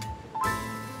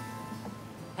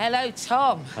 Hello,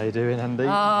 Tom. How you doing, Andy?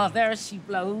 Ah, there she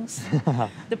blows.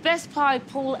 The best pie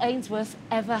Paul Ainsworth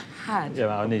ever had. Yeah,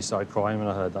 I nearly started crying when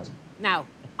I heard that. Now,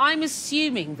 I'm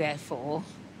assuming, therefore,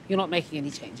 you're not making any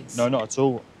changes. No, not at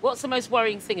all. What's the most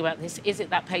worrying thing about this? Is it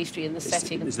that pastry and the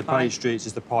setting? It's of the pie? pastry, it's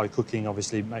just the pie cooking,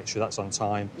 obviously, make sure that's on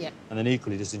time. Yeah. And then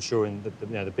equally just ensuring that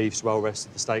the beef's well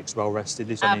rested, the steak's well rested.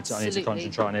 This I need to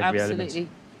concentrate on every element.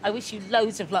 Absolutely. I wish you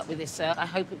loads of luck with this, sir. I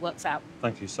hope it works out.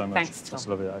 Thank you so much. Thanks, Tom. That's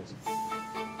lovely, that is.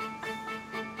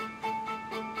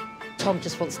 Tom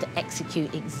just wants to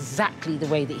execute exactly the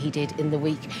way that he did in the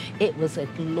week. It was a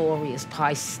glorious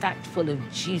pie, stacked full of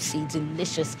juicy,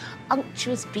 delicious,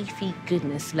 unctuous, beefy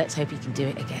goodness. Let's hope he can do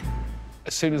it again.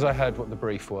 As soon as I heard what the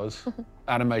brief was,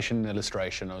 animation and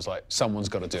illustration, I was like, someone's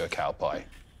got to do a cow pie.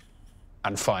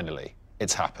 And finally,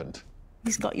 it's happened.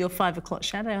 He's got your 5 o'clock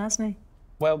shadow, hasn't he?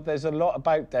 Well, there's a lot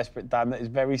about Desperate Dan that is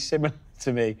very similar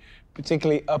to me,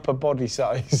 particularly upper body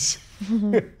size.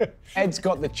 Ed's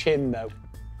got the chin, though.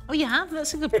 Oh, you have?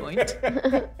 That's a good point.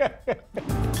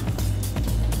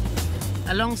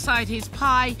 Alongside his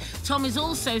pie, Tom is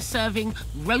also serving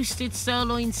roasted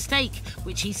sirloin steak,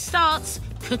 which he starts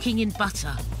cooking in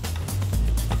butter.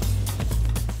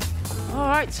 All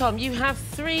right, Tom, you have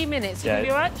 3 minutes. Yeah. Are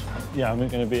you all right? Yeah, I'm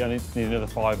going to be. I need another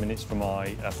 5 minutes for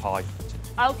my pie.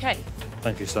 OK.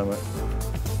 Thank you so much.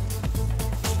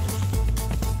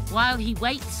 While he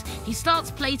waits, he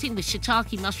starts plating with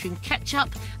shiitake mushroom ketchup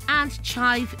and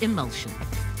chive emulsion.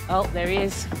 Oh, there he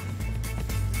is.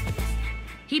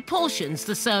 He portions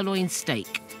the sirloin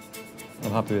steak.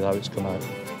 I'm happy with how it's come out.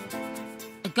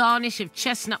 A garnish of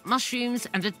chestnut mushrooms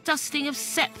and a dusting of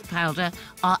sep powder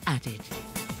are added.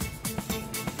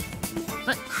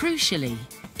 But crucially,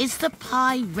 is the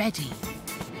pie ready?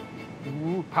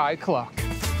 Ooh, pie clock.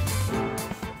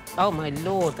 Oh, my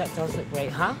Lord, that does look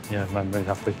great, huh? Yeah, I'm very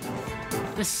happy.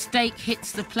 The steak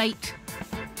hits the plate.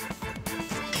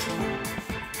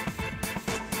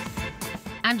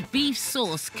 And beef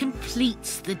sauce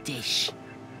completes the dish.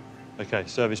 OK,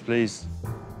 service, please.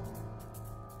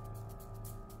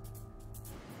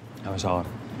 That was hard.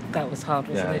 That was hard,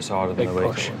 wasn't it? Yeah, it's harder than the way it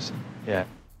was. Yeah.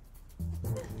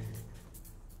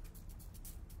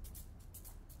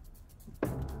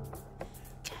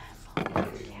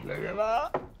 Look at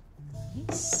that.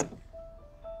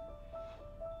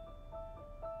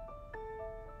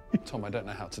 Tom, I don't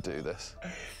know how to do this.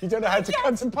 You don't know how to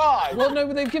cut some pie? Well, no,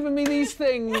 but they've given me these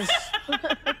things.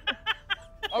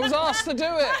 I was asked to do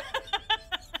it.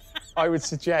 I would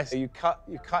suggest you cut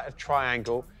a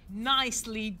triangle.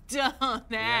 Nicely done,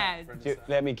 Ed.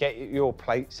 Let me get your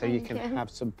plate so you can have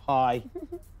some pie.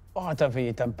 Oh, I don't think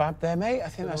you've done bad there, mate. I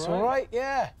think that's all right,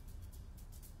 yeah.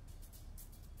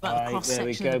 But Right, there we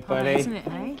cross-section go, of the pie, buddy. isn't it, hey?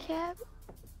 Thank you.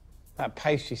 That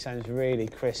pastry sounds really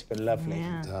crisp and lovely.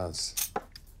 Yeah. It does.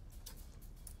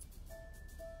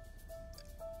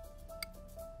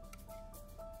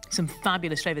 Some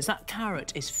fabulous flavours. That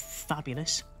carrot is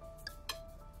fabulous.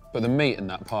 But the meat in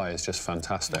that pie is just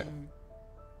fantastic.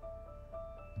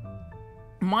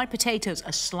 My potatoes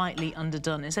are slightly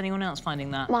underdone. Is anyone else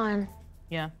finding that? Mine.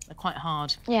 Yeah, they're quite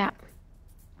hard. Yeah.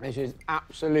 This is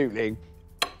absolutely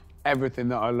everything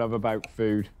that I love about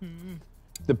food.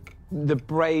 The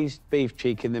braised beef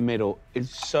cheek in the middle is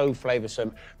so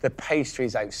flavoursome. The pastry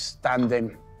is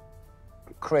outstanding.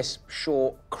 Crisp,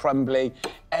 short, crumbly,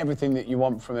 everything that you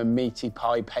want from a meaty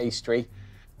pie pastry.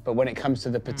 But when it comes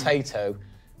to the potato,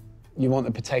 you want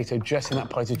the potato just in that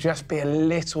pie to just be a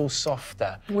little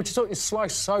softer. Which is it's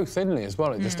sliced so thinly as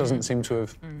well, it just doesn't seem to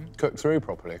have cooked through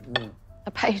properly.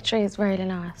 The pastry is really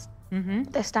nice.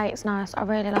 The steak's nice. I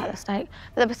really like the steak.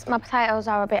 But my potatoes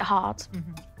are a bit hard.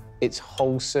 It's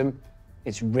wholesome,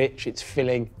 it's rich, it's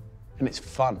filling, and it's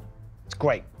fun. It's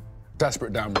great.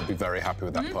 Desperate Dan would be very happy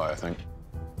with that pie, I think.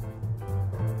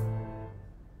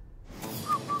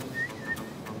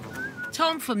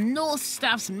 Tom from North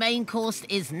Staff's main course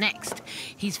is next.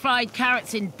 He's fried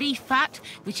carrots in beef fat,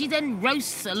 which he then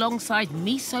roasts alongside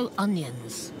miso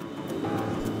onions.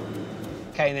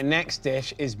 Okay, the next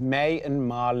dish is May and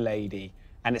Ma Lady,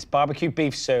 and it's barbecue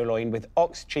beef sirloin with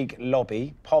ox cheek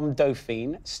lobby, pomme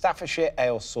dauphine, Staffordshire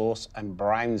ale sauce, and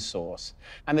brown sauce.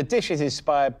 And the dish is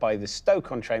inspired by the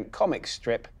Stoke-on-Trent comic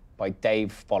strip by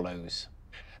Dave Follows.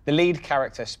 The lead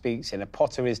character speaks in a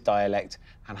Potter's dialect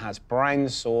and has brown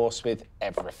sauce with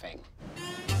everything.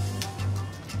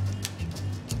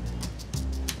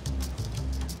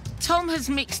 Tom has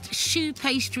mixed choux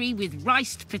pastry with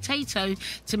riced potato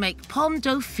to make pomme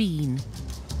dauphine.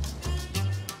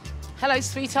 Hello,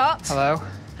 sweetheart. Hello.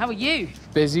 How are you?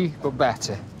 Busy, but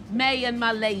better. May and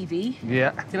my lady.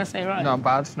 Yeah. Did I say it right? Not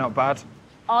bad, not bad.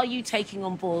 Are you taking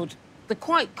on board the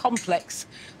quite complex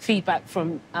feedback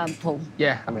from Paul?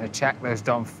 Yeah, I'm going to check those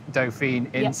dauphine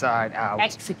inside out.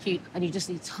 Execute, and you just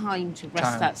need time to rest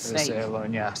Time that for the steak.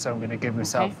 sirloin, yeah, so I'm going to give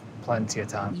myself plenty of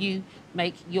time. You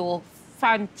make your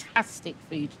fantastic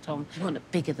food, Tom. You want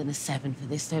it bigger than a 7 for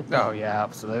this, don't you? Oh, yeah,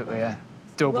 absolutely, yeah.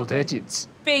 Double digits.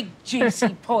 Big,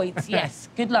 juicy points, yes.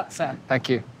 Good luck, sir. Thank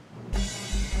you.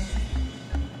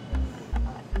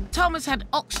 Tom has had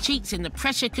ox cheeks in the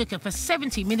pressure cooker for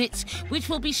 70 minutes, which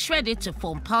will be shredded to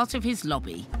form part of his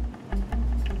lobby.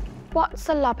 What's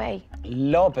a lobby?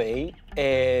 Lobby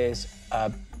is a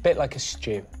bit like a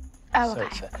stew. Oh, So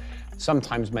okay. it's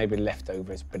sometimes maybe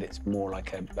leftovers, but it's more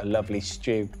like a lovely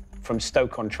stew from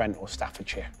Stoke-on-Trent or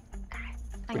Staffordshire.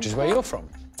 Which is where you're from.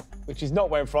 Which is not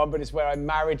where I'm from, but it's where I'm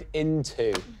married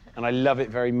into, and I love it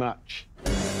very much.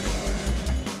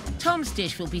 Tom's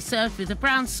dish will be served with a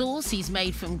brown sauce he's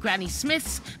made from Granny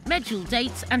Smith's, medjool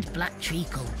dates and black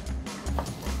treacle.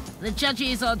 The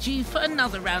judges are due for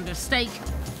another round of steak.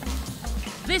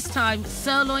 This time,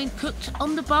 sirloin cooked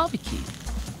on the barbecue,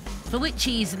 for which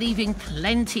he's leaving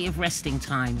plenty of resting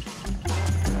time.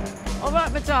 All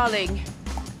right, my darling.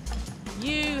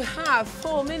 You have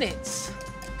 4 minutes.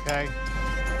 OK.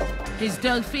 His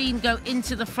Dauphine go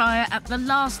into the fryer at the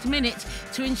last minute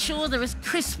to ensure they're as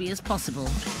crispy as possible.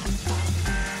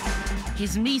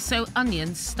 His miso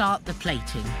onions start the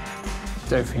plating.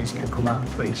 Dauphines can come out,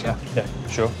 please, yeah? Yeah,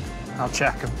 sure. I'll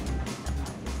check them.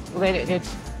 Well, they look good.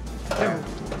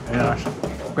 Yeah,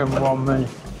 give them 1 minute.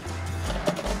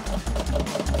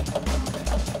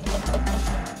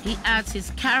 He adds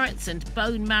his carrots and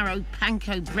bone marrow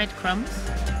panko breadcrumbs.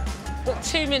 Got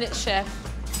 2 minutes, chef.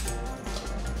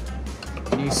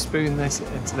 Can you spoon this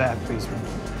into there, please?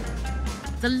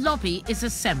 The lobby is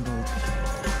assembled.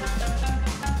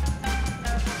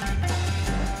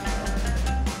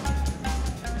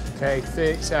 OK,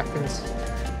 30 seconds.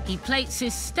 He plates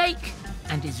his steak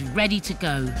and is ready to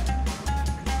go.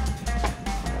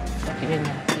 Tuck it in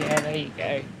there. Yeah, there you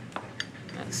go.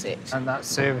 That's it. And that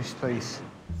service, please.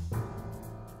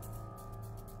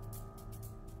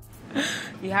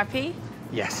 You happy?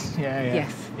 Yes. Yeah, yeah.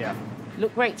 Yes. Yeah.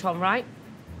 Look great, Tom, right?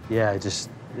 Yeah, just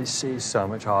it's so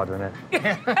much harder, isn't it?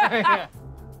 Yeah.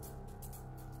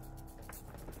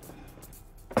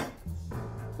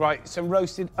 Right, some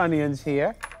roasted onions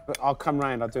here. But I'll come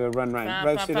round, I'll do a run round.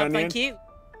 Roasted onion. Thank you.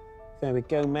 There we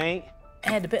go, mate.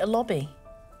 Add a bit of lobby.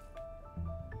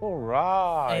 All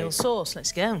right. Ale sauce,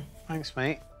 let's go. Thanks,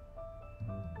 mate.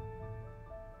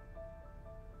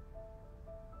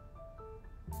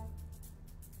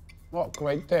 What a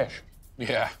great dish.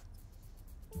 Yeah.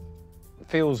 It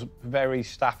feels very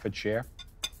Staffordshire.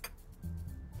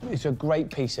 It's a great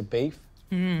piece of beef.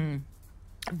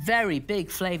 Very big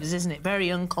flavours, isn't it? Very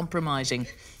uncompromising.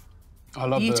 I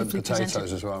love the Beautifully potatoes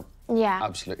presented. as well. Yeah.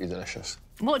 Absolutely delicious.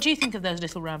 What do you think of those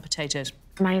little round potatoes?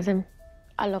 Amazing.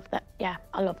 I love that. Yeah,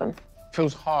 I love them.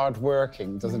 Feels hard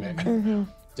working, doesn't it?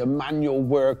 The manual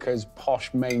worker's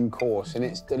posh main course, and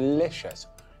it's delicious.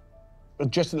 It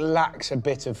just lacks a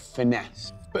bit of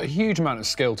finesse. But a huge amount of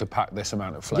skill to pack this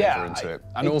amount of flavour into it.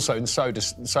 And also in so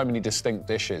many distinct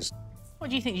dishes. What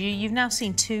do you think? You've now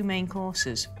seen 2 main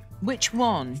courses. Which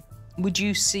one would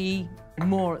you see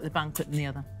more at the banquet than the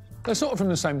other? They're sort of from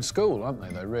the same school, aren't they,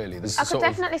 though, really? I could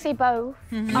definitely see both.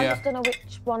 I just don't know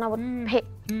which one I would pick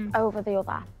over the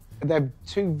other. They're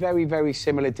 2 very, very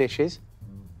similar dishes,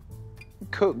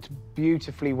 cooked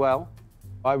beautifully well.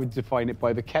 I would define it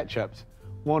by the ketchups.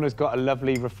 One has got a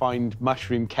lovely refined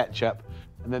mushroom ketchup,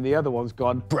 and then the other one's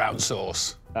gone brown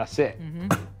sauce. That's it.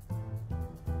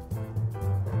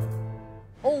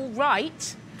 All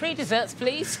right. Pre-desserts,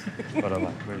 please. Well done,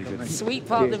 mate. Really good. Sweet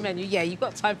part of the menu. Yeah, you've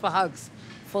got time for hugs,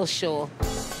 for sure.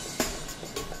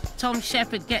 Tom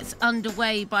Shepherd gets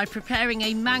underway by preparing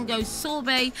a mango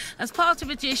sorbet as part of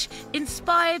a dish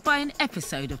inspired by an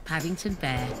episode of Paddington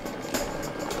Bear.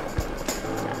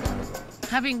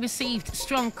 Having received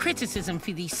strong criticism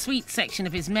for the sweet section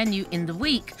of his menu in the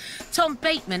week, Tom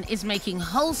Bateman is making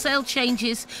wholesale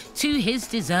changes to his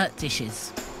dessert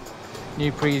dishes.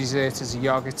 New pre-dessert is a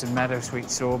yoghurt and meadow sweet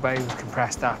sorbet with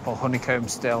compressed apple, honeycomb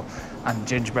still, and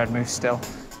gingerbread mousse still.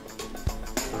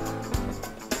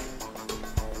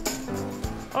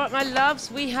 All right, my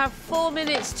loves, we have 4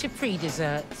 minutes to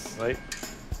pre-desserts. Right.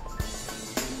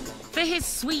 For his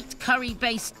sweet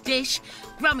curry-based dish,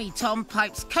 Rummy Tom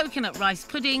pipes coconut rice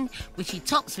pudding, which he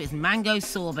tops with mango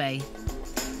sorbet.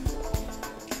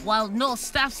 While North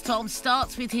Staff's Tom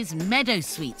starts with his meadow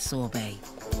sweet sorbet.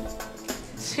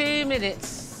 2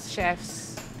 minutes,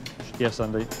 chefs. Yes,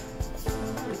 Andy.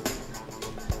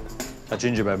 That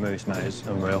gingerbread mousse, mate, is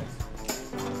unreal.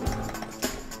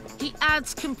 He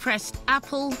adds compressed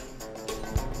apple.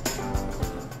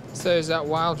 So is that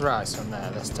wild rice on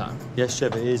there this time? Yes,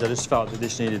 chef, it is. I just felt that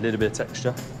this needed a little bit of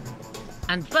texture.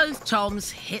 And both Toms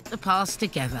hit the pass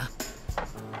together.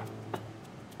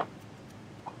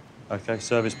 OK,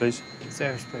 service, please.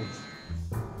 Service, please.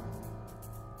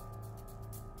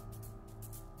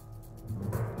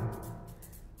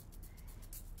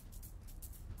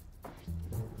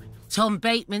 Tom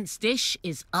Bateman's dish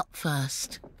is up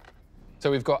first. So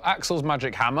we've got Axel's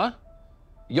Magic Hammer,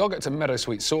 yoghurt and meadow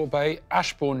sweet sorbet,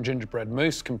 Ashbourne gingerbread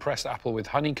mousse, compressed apple with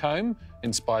honeycomb,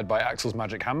 inspired by Axel's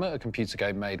Magic Hammer, a computer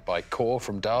game made by Core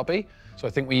from Derby. So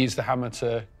I think we use the hammer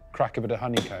to crack a bit of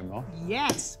honeycomb off.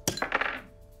 Yes.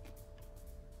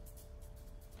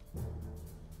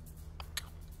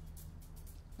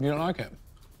 You don't like it?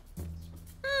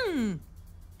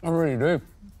 I really do.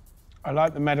 I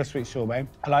like the meadow sweet sorbet.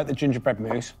 I like the gingerbread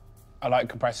mousse. I like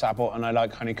compressed apple, and I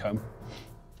like honeycomb.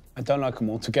 I don't like them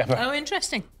all together. Oh,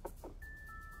 interesting.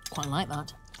 Quite like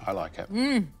that. I like it.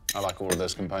 I like all of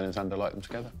those components and I like them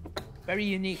together. Very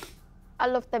unique. I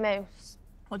love the mousse.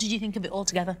 What did you think of it all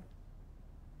together?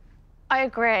 I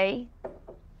agree.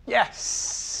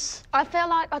 Yes. I feel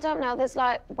like, I don't know, there's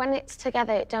like, when it's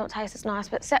together, it don't taste as nice,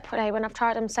 but separately, when I've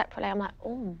tried them separately, I'm like,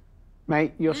 oh.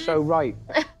 Mate, you're so right.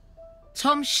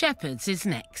 Tom Shepherd's is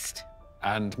next.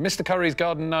 And Mr. Curry's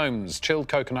Garden Gnomes, chilled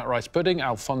coconut rice pudding,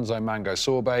 Alfonso mango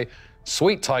sorbet,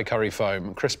 sweet Thai curry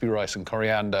foam, crispy rice and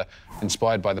coriander,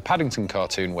 inspired by the Paddington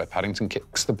cartoon where Paddington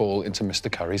kicks the ball into Mr.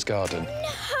 Curry's garden.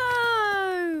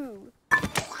 No!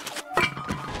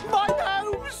 My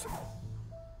nose!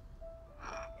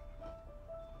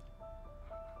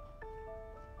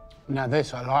 Now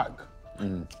this I like.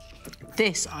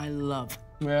 This I love.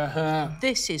 Yeah.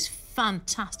 This is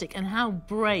fantastic. And how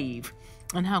brave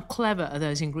and how clever are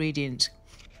those ingredients?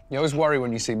 You always worry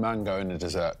when you see mango in a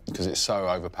dessert because it's so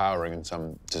overpowering in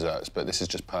some desserts, but this is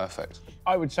just perfect.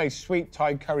 I would say sweet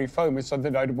Thai curry foam is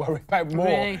something I'd worry about more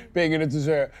Really? being in a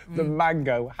dessert than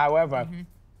mango. However,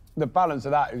 the balance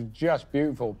of that is just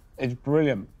beautiful. It's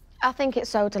brilliant. I think it's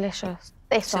so delicious.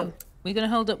 This one. We're going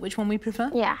to hold up which one we prefer?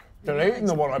 Yeah. They're eating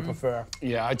the one I prefer.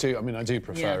 Yeah, I do. I mean, I do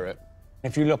prefer it.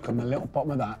 If you look on the little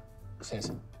bottom of that, it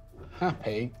says,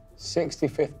 Happy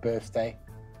 65th birthday,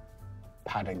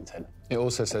 Paddington. It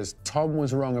also says, Tom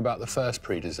was wrong about the first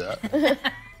pre-dessert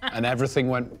and everything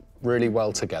went really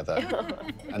well together.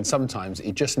 And sometimes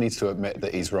he just needs to admit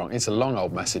that he's wrong. It's a long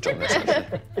old message on this,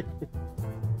 actually.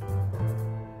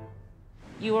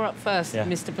 You were up first,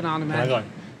 Mr. Banana Man. Hang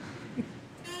on.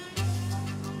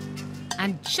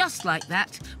 And just like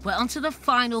that, we're on to the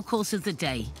final course of the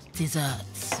day,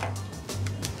 desserts.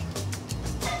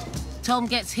 Tom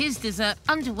gets his dessert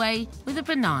underway with a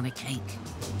banana cake.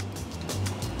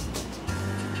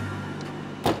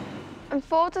 And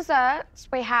for desserts,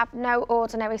 we have no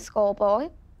ordinary schoolboy,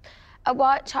 a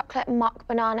white chocolate mock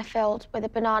banana filled with a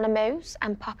banana mousse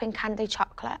and popping candy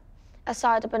chocolate, a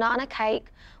side of banana cake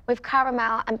with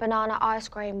caramel and banana ice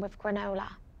cream with granola.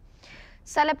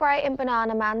 Celebrating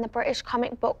Banana Man, the British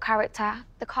comic book character,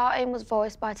 the cartoon was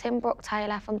voiced by Tim Brooke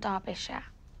Taylor from Derbyshire.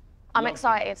 I'm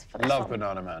excited for this Love one.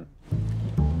 Banana Man.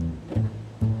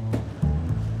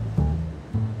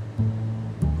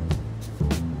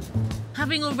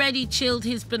 Having already chilled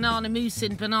his banana mousse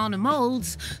in banana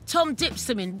moulds, Tom dips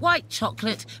them in white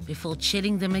chocolate before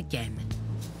chilling them again.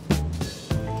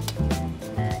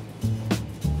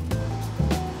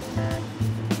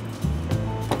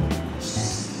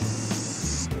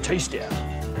 Tastier.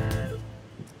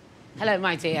 Hello,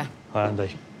 my dear. Hi,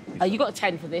 Andy. You got a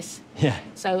 10 for this? Yeah.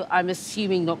 So I'm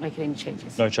assuming not making any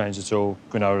changes. No change at all.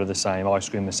 Granola the same, ice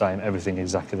cream the same, everything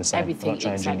exactly the same. Everything Not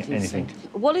changing exactly anything. the same.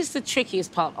 What is the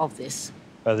trickiest part of this?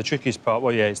 The trickiest part,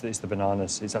 well, yeah, it's the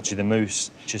bananas. It's actually the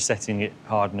mousse, just setting it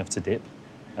hard enough to dip.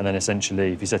 And then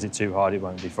essentially, if you set it too hard, it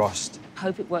won't defrost.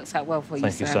 Hope it works out well for you,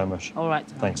 Thank you sir. so much. All right.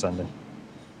 Thanks, Andy.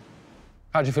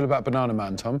 How do you feel about Banana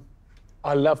Man, Tom?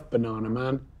 I love Banana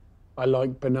Man. I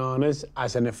like bananas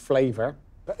as in a flavour,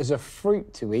 but as a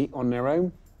fruit to eat on their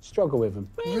own, struggle with them.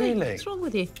 Really? What's wrong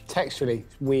with you? Texturally,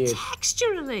 it's weird.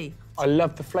 Texturally? I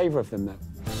love the flavour of them, though.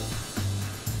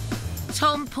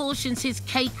 Tom portions his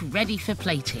cake ready for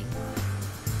plating.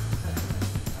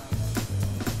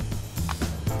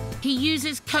 He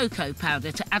uses cocoa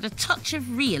powder to add a touch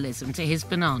of realism to his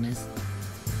bananas.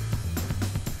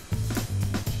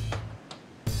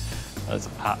 That's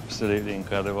absolutely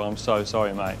incredible. I'm so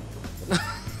sorry, mate.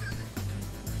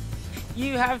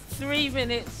 You have 3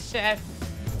 minutes, chef.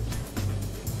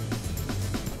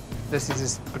 This is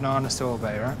his banana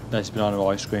sorbet, right? That's banana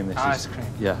ice cream, this Ice is. cream.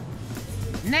 Yeah.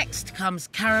 Next comes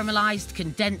caramelised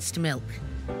condensed milk.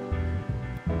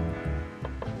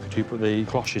 Could you put the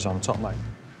cloches on top, mate?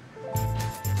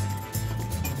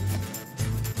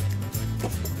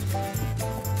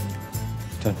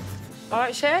 Done. All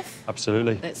right, chef.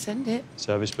 Absolutely. Let's send it.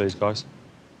 Service, please, guys.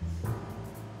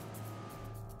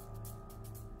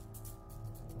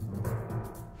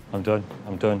 I'm done.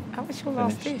 I'm done. How was your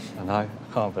last Finished. dish? I know. I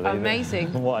can't believe Amazing.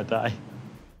 it. What a day.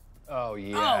 Oh,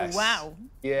 yes. Oh, wow.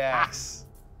 Yes.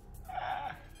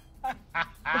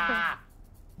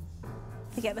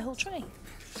 You get the whole tray.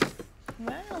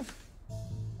 Wow.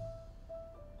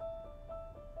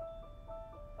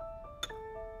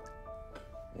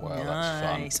 Well,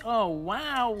 Nice. Oh,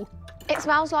 wow. It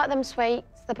smells like them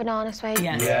sweets, the banana sweets.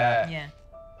 Yeah. Yeah. Yeah.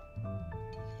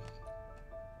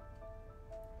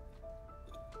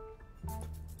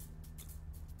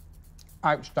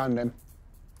 Outstanding.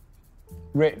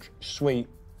 Rich, sweet,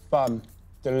 fun,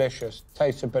 delicious.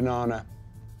 Taste of banana.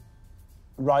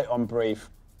 Right on brief.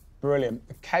 brilliant.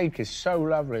 The cake is so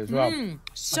lovely as well.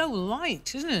 So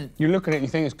light, isn't it? You look at it, you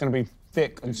think it's going to be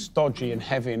thick and stodgy and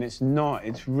heavy, and it's not.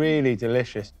 It's really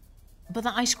delicious. But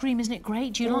that ice cream, isn't it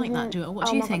great? Do you like that, Dua? What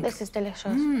do you think? God, this is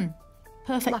delicious.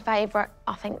 Perfect. My favourite,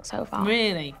 I think, so far.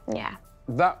 Really? Yeah.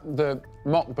 The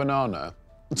mock banana,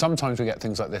 sometimes we get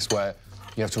things like this where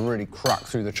you have to really crack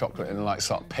through the chocolate and like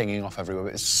start pinging off everywhere,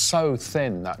 but it's so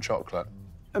thin, that chocolate.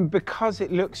 And because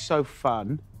it looks so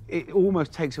fun, it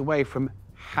almost takes away from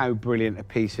how brilliant a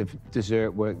piece of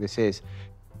dessert work this is.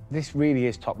 This really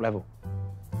is top level.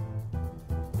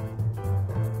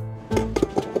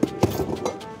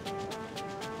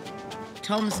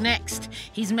 Tom's next.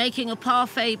 He's making a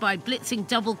parfait by blitzing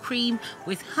double cream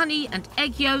with honey and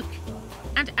egg yolk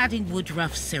and adding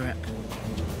woodruff syrup,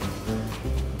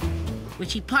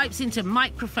 which he pipes into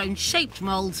microphone-shaped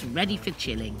moulds ready for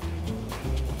chilling.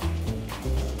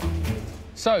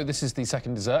 So this is the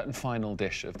second dessert and final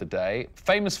dish of the day.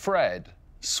 Famous Fred,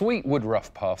 sweet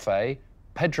woodruff parfait,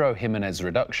 Pedro Jimenez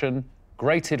reduction,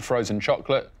 grated frozen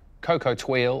chocolate, cocoa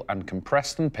tweel and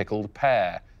compressed and pickled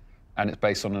pear. And it's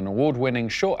based on an award-winning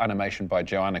short animation by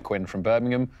Joanna Quinn from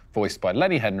Birmingham, voiced by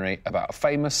Lenny Henry, about a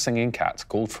famous singing cat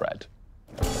called Fred.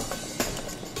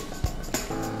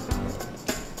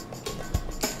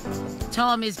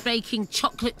 Tom is baking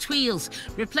chocolate twirls,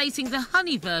 replacing the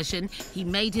honey version he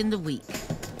made in the week.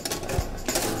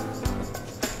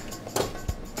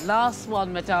 Last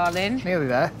one, my darling. Nearly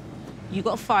there. You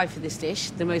got a 5 for this dish,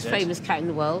 the most famous cat in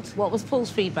the world. What was Paul's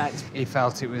feedback? He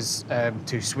felt it was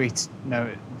too sweet. No,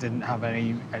 it didn't have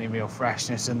any real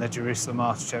freshness, and the Jerusalem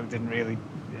artichoke didn't really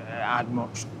add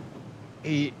much.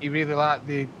 He really liked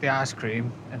the ice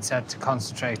cream and said to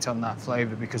concentrate on that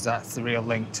flavour because that's the real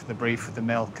link to the brief with the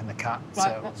milk and the cat.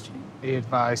 Right, so that's true. he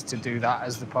advised to do that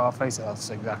as the parfait, so that's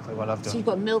exactly what I've done. So you've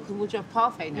got milk and woodruff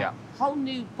parfait now? Yeah. Whole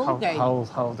new ball game.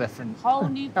 Whole different. Whole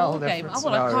new ball game. different Oh,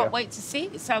 well, I scenario. can't wait to see.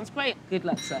 It sounds great. Good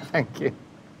luck, sir. Thank you.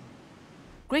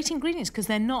 Great ingredients, because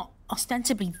they're not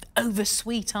ostensibly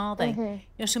over-sweet, are they? You know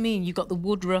what I mean? You've got the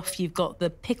woodruff, you've got the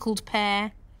pickled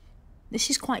pear. This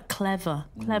is quite clever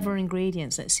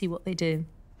ingredients. Let's see what they do.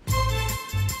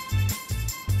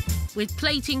 With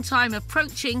plating time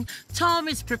approaching, Tom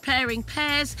is preparing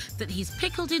pears that he's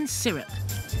pickled in syrup.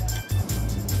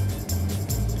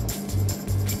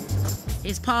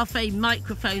 His parfait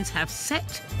microphones have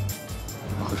set.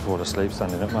 I could fall asleep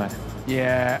standing up, mate.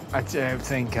 Yeah, I don't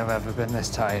think I've ever been this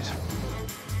tired.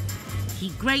 He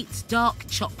grates dark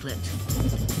chocolate.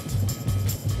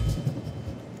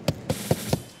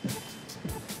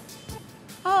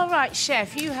 All right,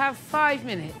 chef, you have 5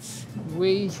 minutes.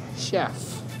 Oui, chef.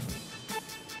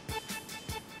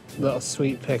 Little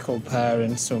sweet pickled pear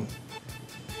and some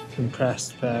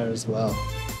compressed pear as well.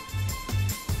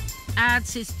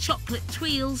 Adds his chocolate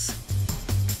twirls.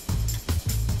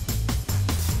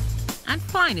 And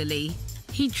finally,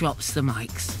 he drops the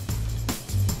mics.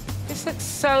 This looks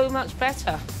so much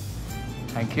better.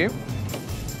 Thank you.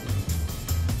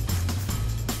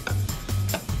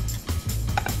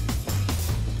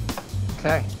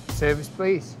 Okay, service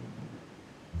please.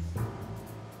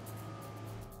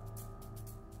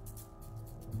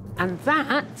 And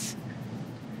that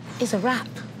is a wrap.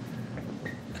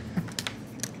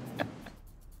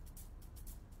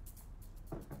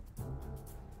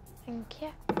 Thank you.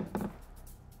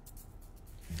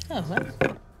 Oh,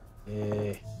 well.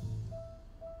 Yeah.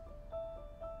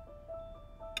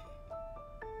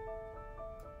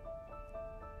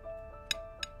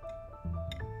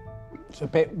 It's a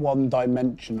bit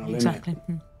one-dimensional, Exactly.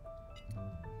 isn't it?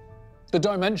 The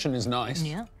dimension is nice.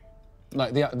 Yeah.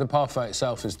 Like, the parfait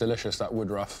itself is delicious, that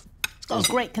woodruff. It's got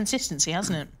a great consistency,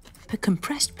 hasn't it? The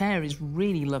compressed pear is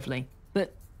really lovely,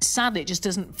 but sadly, it just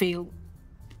doesn't feel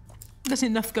there's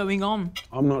enough going on.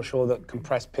 I'm not sure that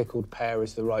compressed pickled pear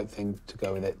is the right thing to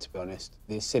go with it, to be honest.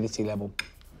 The acidity level.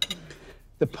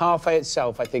 The parfait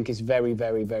itself, I think, is very,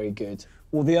 very, very good.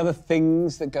 All the other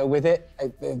things that go with it,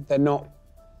 they're not...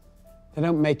 They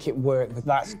don't make it work.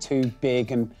 That's too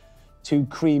big and too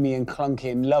creamy and clunky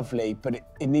and lovely, but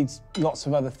it needs lots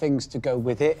of other things to go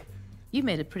with it. You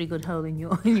made a pretty good hole in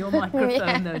your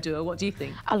microphone, though, Dua. What do you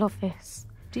think? I love this.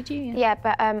 Did you? Yeah,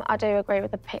 but I do agree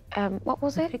with the what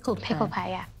was it? Pickled pear, pear.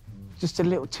 yeah. Just a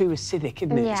little too acidic,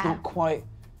 isn't it? It's Yeah. not quite...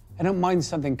 I don't mind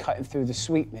something cutting through the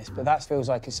sweetness, but that feels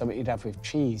like it's something you'd have with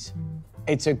cheese.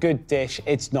 It's a good dish.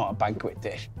 It's not a banquet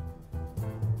dish.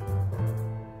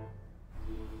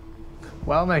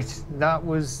 Well, mate, that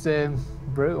was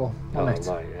brutal, wasn't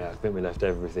it? Mate, yeah, I think we left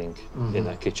everything in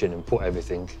that kitchen and put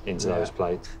everything into those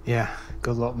plates. Yeah,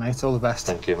 good luck, mate. All the best.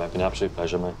 Thank you, mate. Been an absolute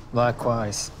pleasure, mate.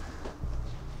 Likewise.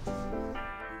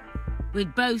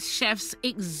 With both chefs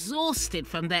exhausted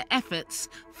from their efforts,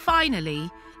 finally,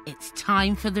 it's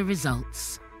time for the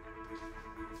results.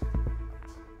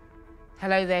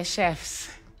 Hello there, chefs.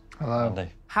 Hello.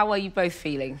 Andy. How are you both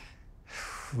feeling?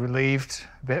 Relieved,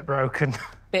 a bit broken.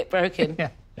 Bit broken? Yeah.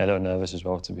 Yeah, a little nervous as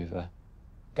well, to be fair.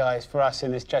 Guys, for us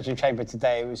in this judging chamber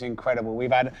today, it was incredible.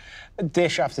 We've had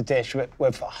dish after dish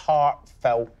with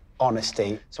heartfelt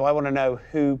honesty. So I want to know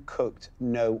who cooked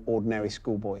No Ordinary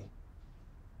Schoolboy.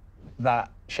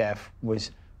 That chef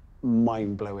was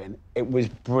mind-blowing. It was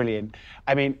brilliant.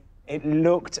 I mean, it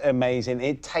looked amazing.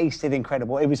 It tasted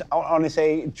incredible. It was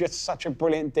honestly just such a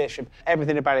brilliant dish.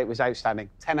 Everything about it was outstanding.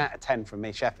 10 out of 10 from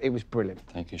me, chef. It was brilliant.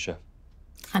 Thank you, chef.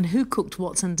 And who cooked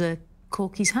what's under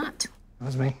Corky's hat? That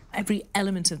was me. Every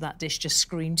element of that dish just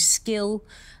screamed skill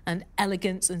and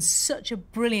elegance and such a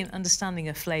brilliant understanding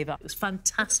of flavour. It was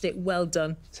fantastic, well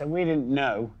done. So we didn't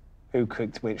know who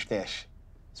cooked which dish.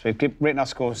 So we've written our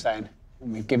scores down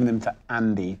and we've given them to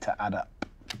Andy to add up.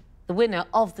 The winner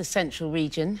of the Central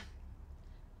Region,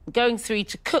 going through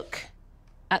to cook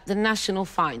at the national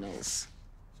finals,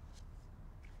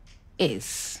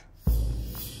 is...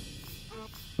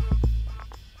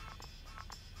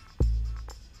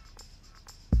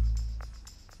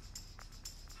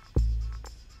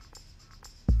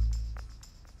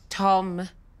 Tom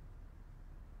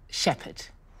Shepherd.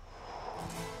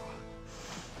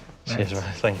 Cheers, mate.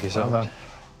 Thank you so Well much.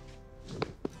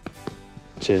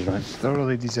 Cheers, mate.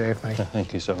 Thoroughly deserved, mate.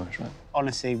 Thank you so much, mate.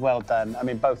 Honestly, well done. I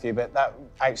mean, both of you, but that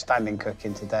outstanding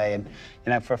cooking today. And,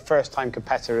 you know, for a first-time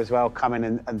competitor as well, coming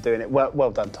and doing it.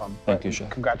 Well done, Tom. Thank you, chef.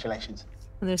 Congratulations.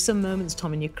 And there are some moments,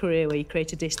 Tom, in your career where you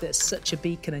create a dish that's such a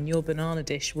beacon, and your banana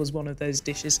dish was one of those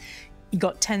dishes. You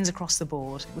got 10s across the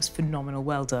board. It was phenomenal.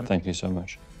 Well done. Thank you so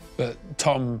much. But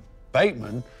Tom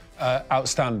Bateman,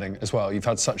 outstanding as well. You've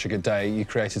had such a good day. You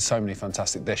created so many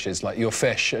fantastic dishes, like your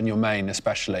fish and your main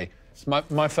especially. It's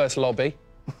my first lobby,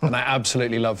 and I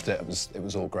absolutely loved it. It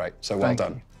was all great, so well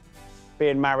done. you.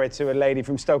 Being married to a lady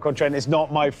from Stoke-on-Trent is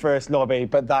not my first lobby,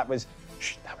 but that was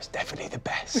definitely the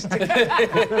best.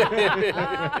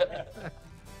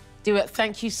 Stuart,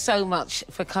 thank you so much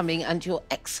for coming and your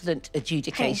excellent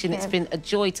adjudication. It's been a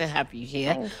joy to have you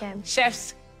here. Thank you.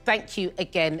 Chefs, thank you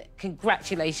again.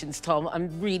 Congratulations, Tom.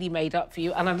 I'm really made up for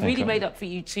you. And I'm really made up for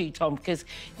you too, Tom, because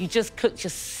you just cooked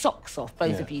your socks off,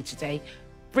 both of you today.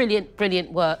 Brilliant,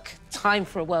 brilliant work. Time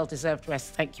for a well-deserved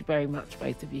rest. Thank you very much,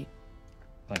 both of you.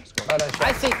 Thanks, Well done, chef.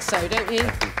 I think so, don't you?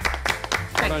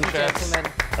 Thank you,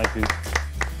 gentlemen. Thank you.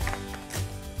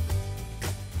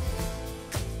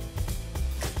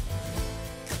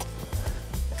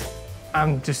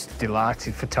 I'm just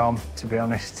delighted for Tom, to be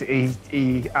honest.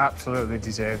 He absolutely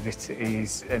deserved it.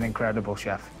 He's an incredible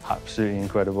chef. Absolutely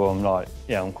incredible.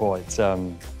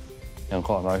 I'm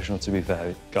quite emotional, to be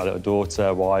fair. Got a little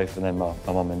daughter, wife, and then my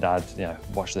mum and dad, you know,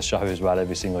 watch the show as well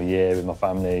every single year with my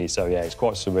family. So, yeah, it's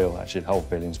quite surreal, actually. The whole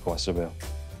feeling's quite surreal.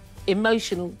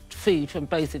 Emotional food from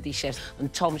both of these chefs,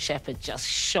 and Tom Shepherd just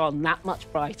shone that much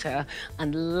brighter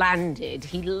and landed.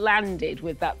 He landed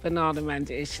with that banana man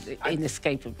dish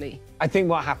inescapably. I think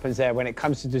what happens there when it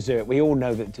comes to dessert, we all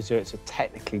know that desserts are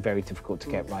technically very difficult to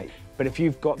get right. But if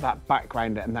you've got that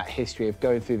background and that history of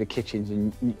going through the kitchens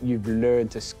and you've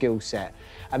learned a skill set,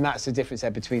 and that's the difference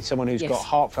there between someone who's got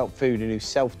heartfelt food and who's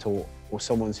self-taught, or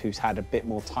someone who's had a bit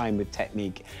more time with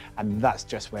technique, and that's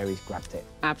just where he's grabbed it.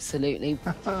 Absolutely.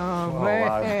 Oh,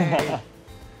 man.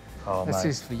 Oh, This mate.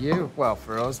 is for you. Well,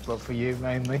 for us, but for you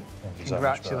mainly. Thank you so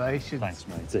much for that. Congratulations.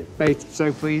 Thanks, mate. Mate,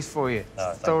 so pleased for you.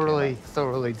 Oh, thank you,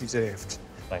 thoroughly deserved.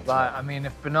 Thanks, Like, mate. I mean,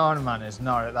 if Banana Man is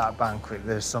not at that banquet,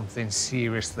 there's something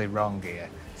seriously wrong here.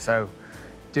 So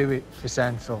do it for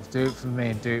Central, do it for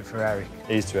me, and do it for Eric.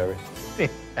 Here's to Eric.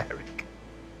 Eric.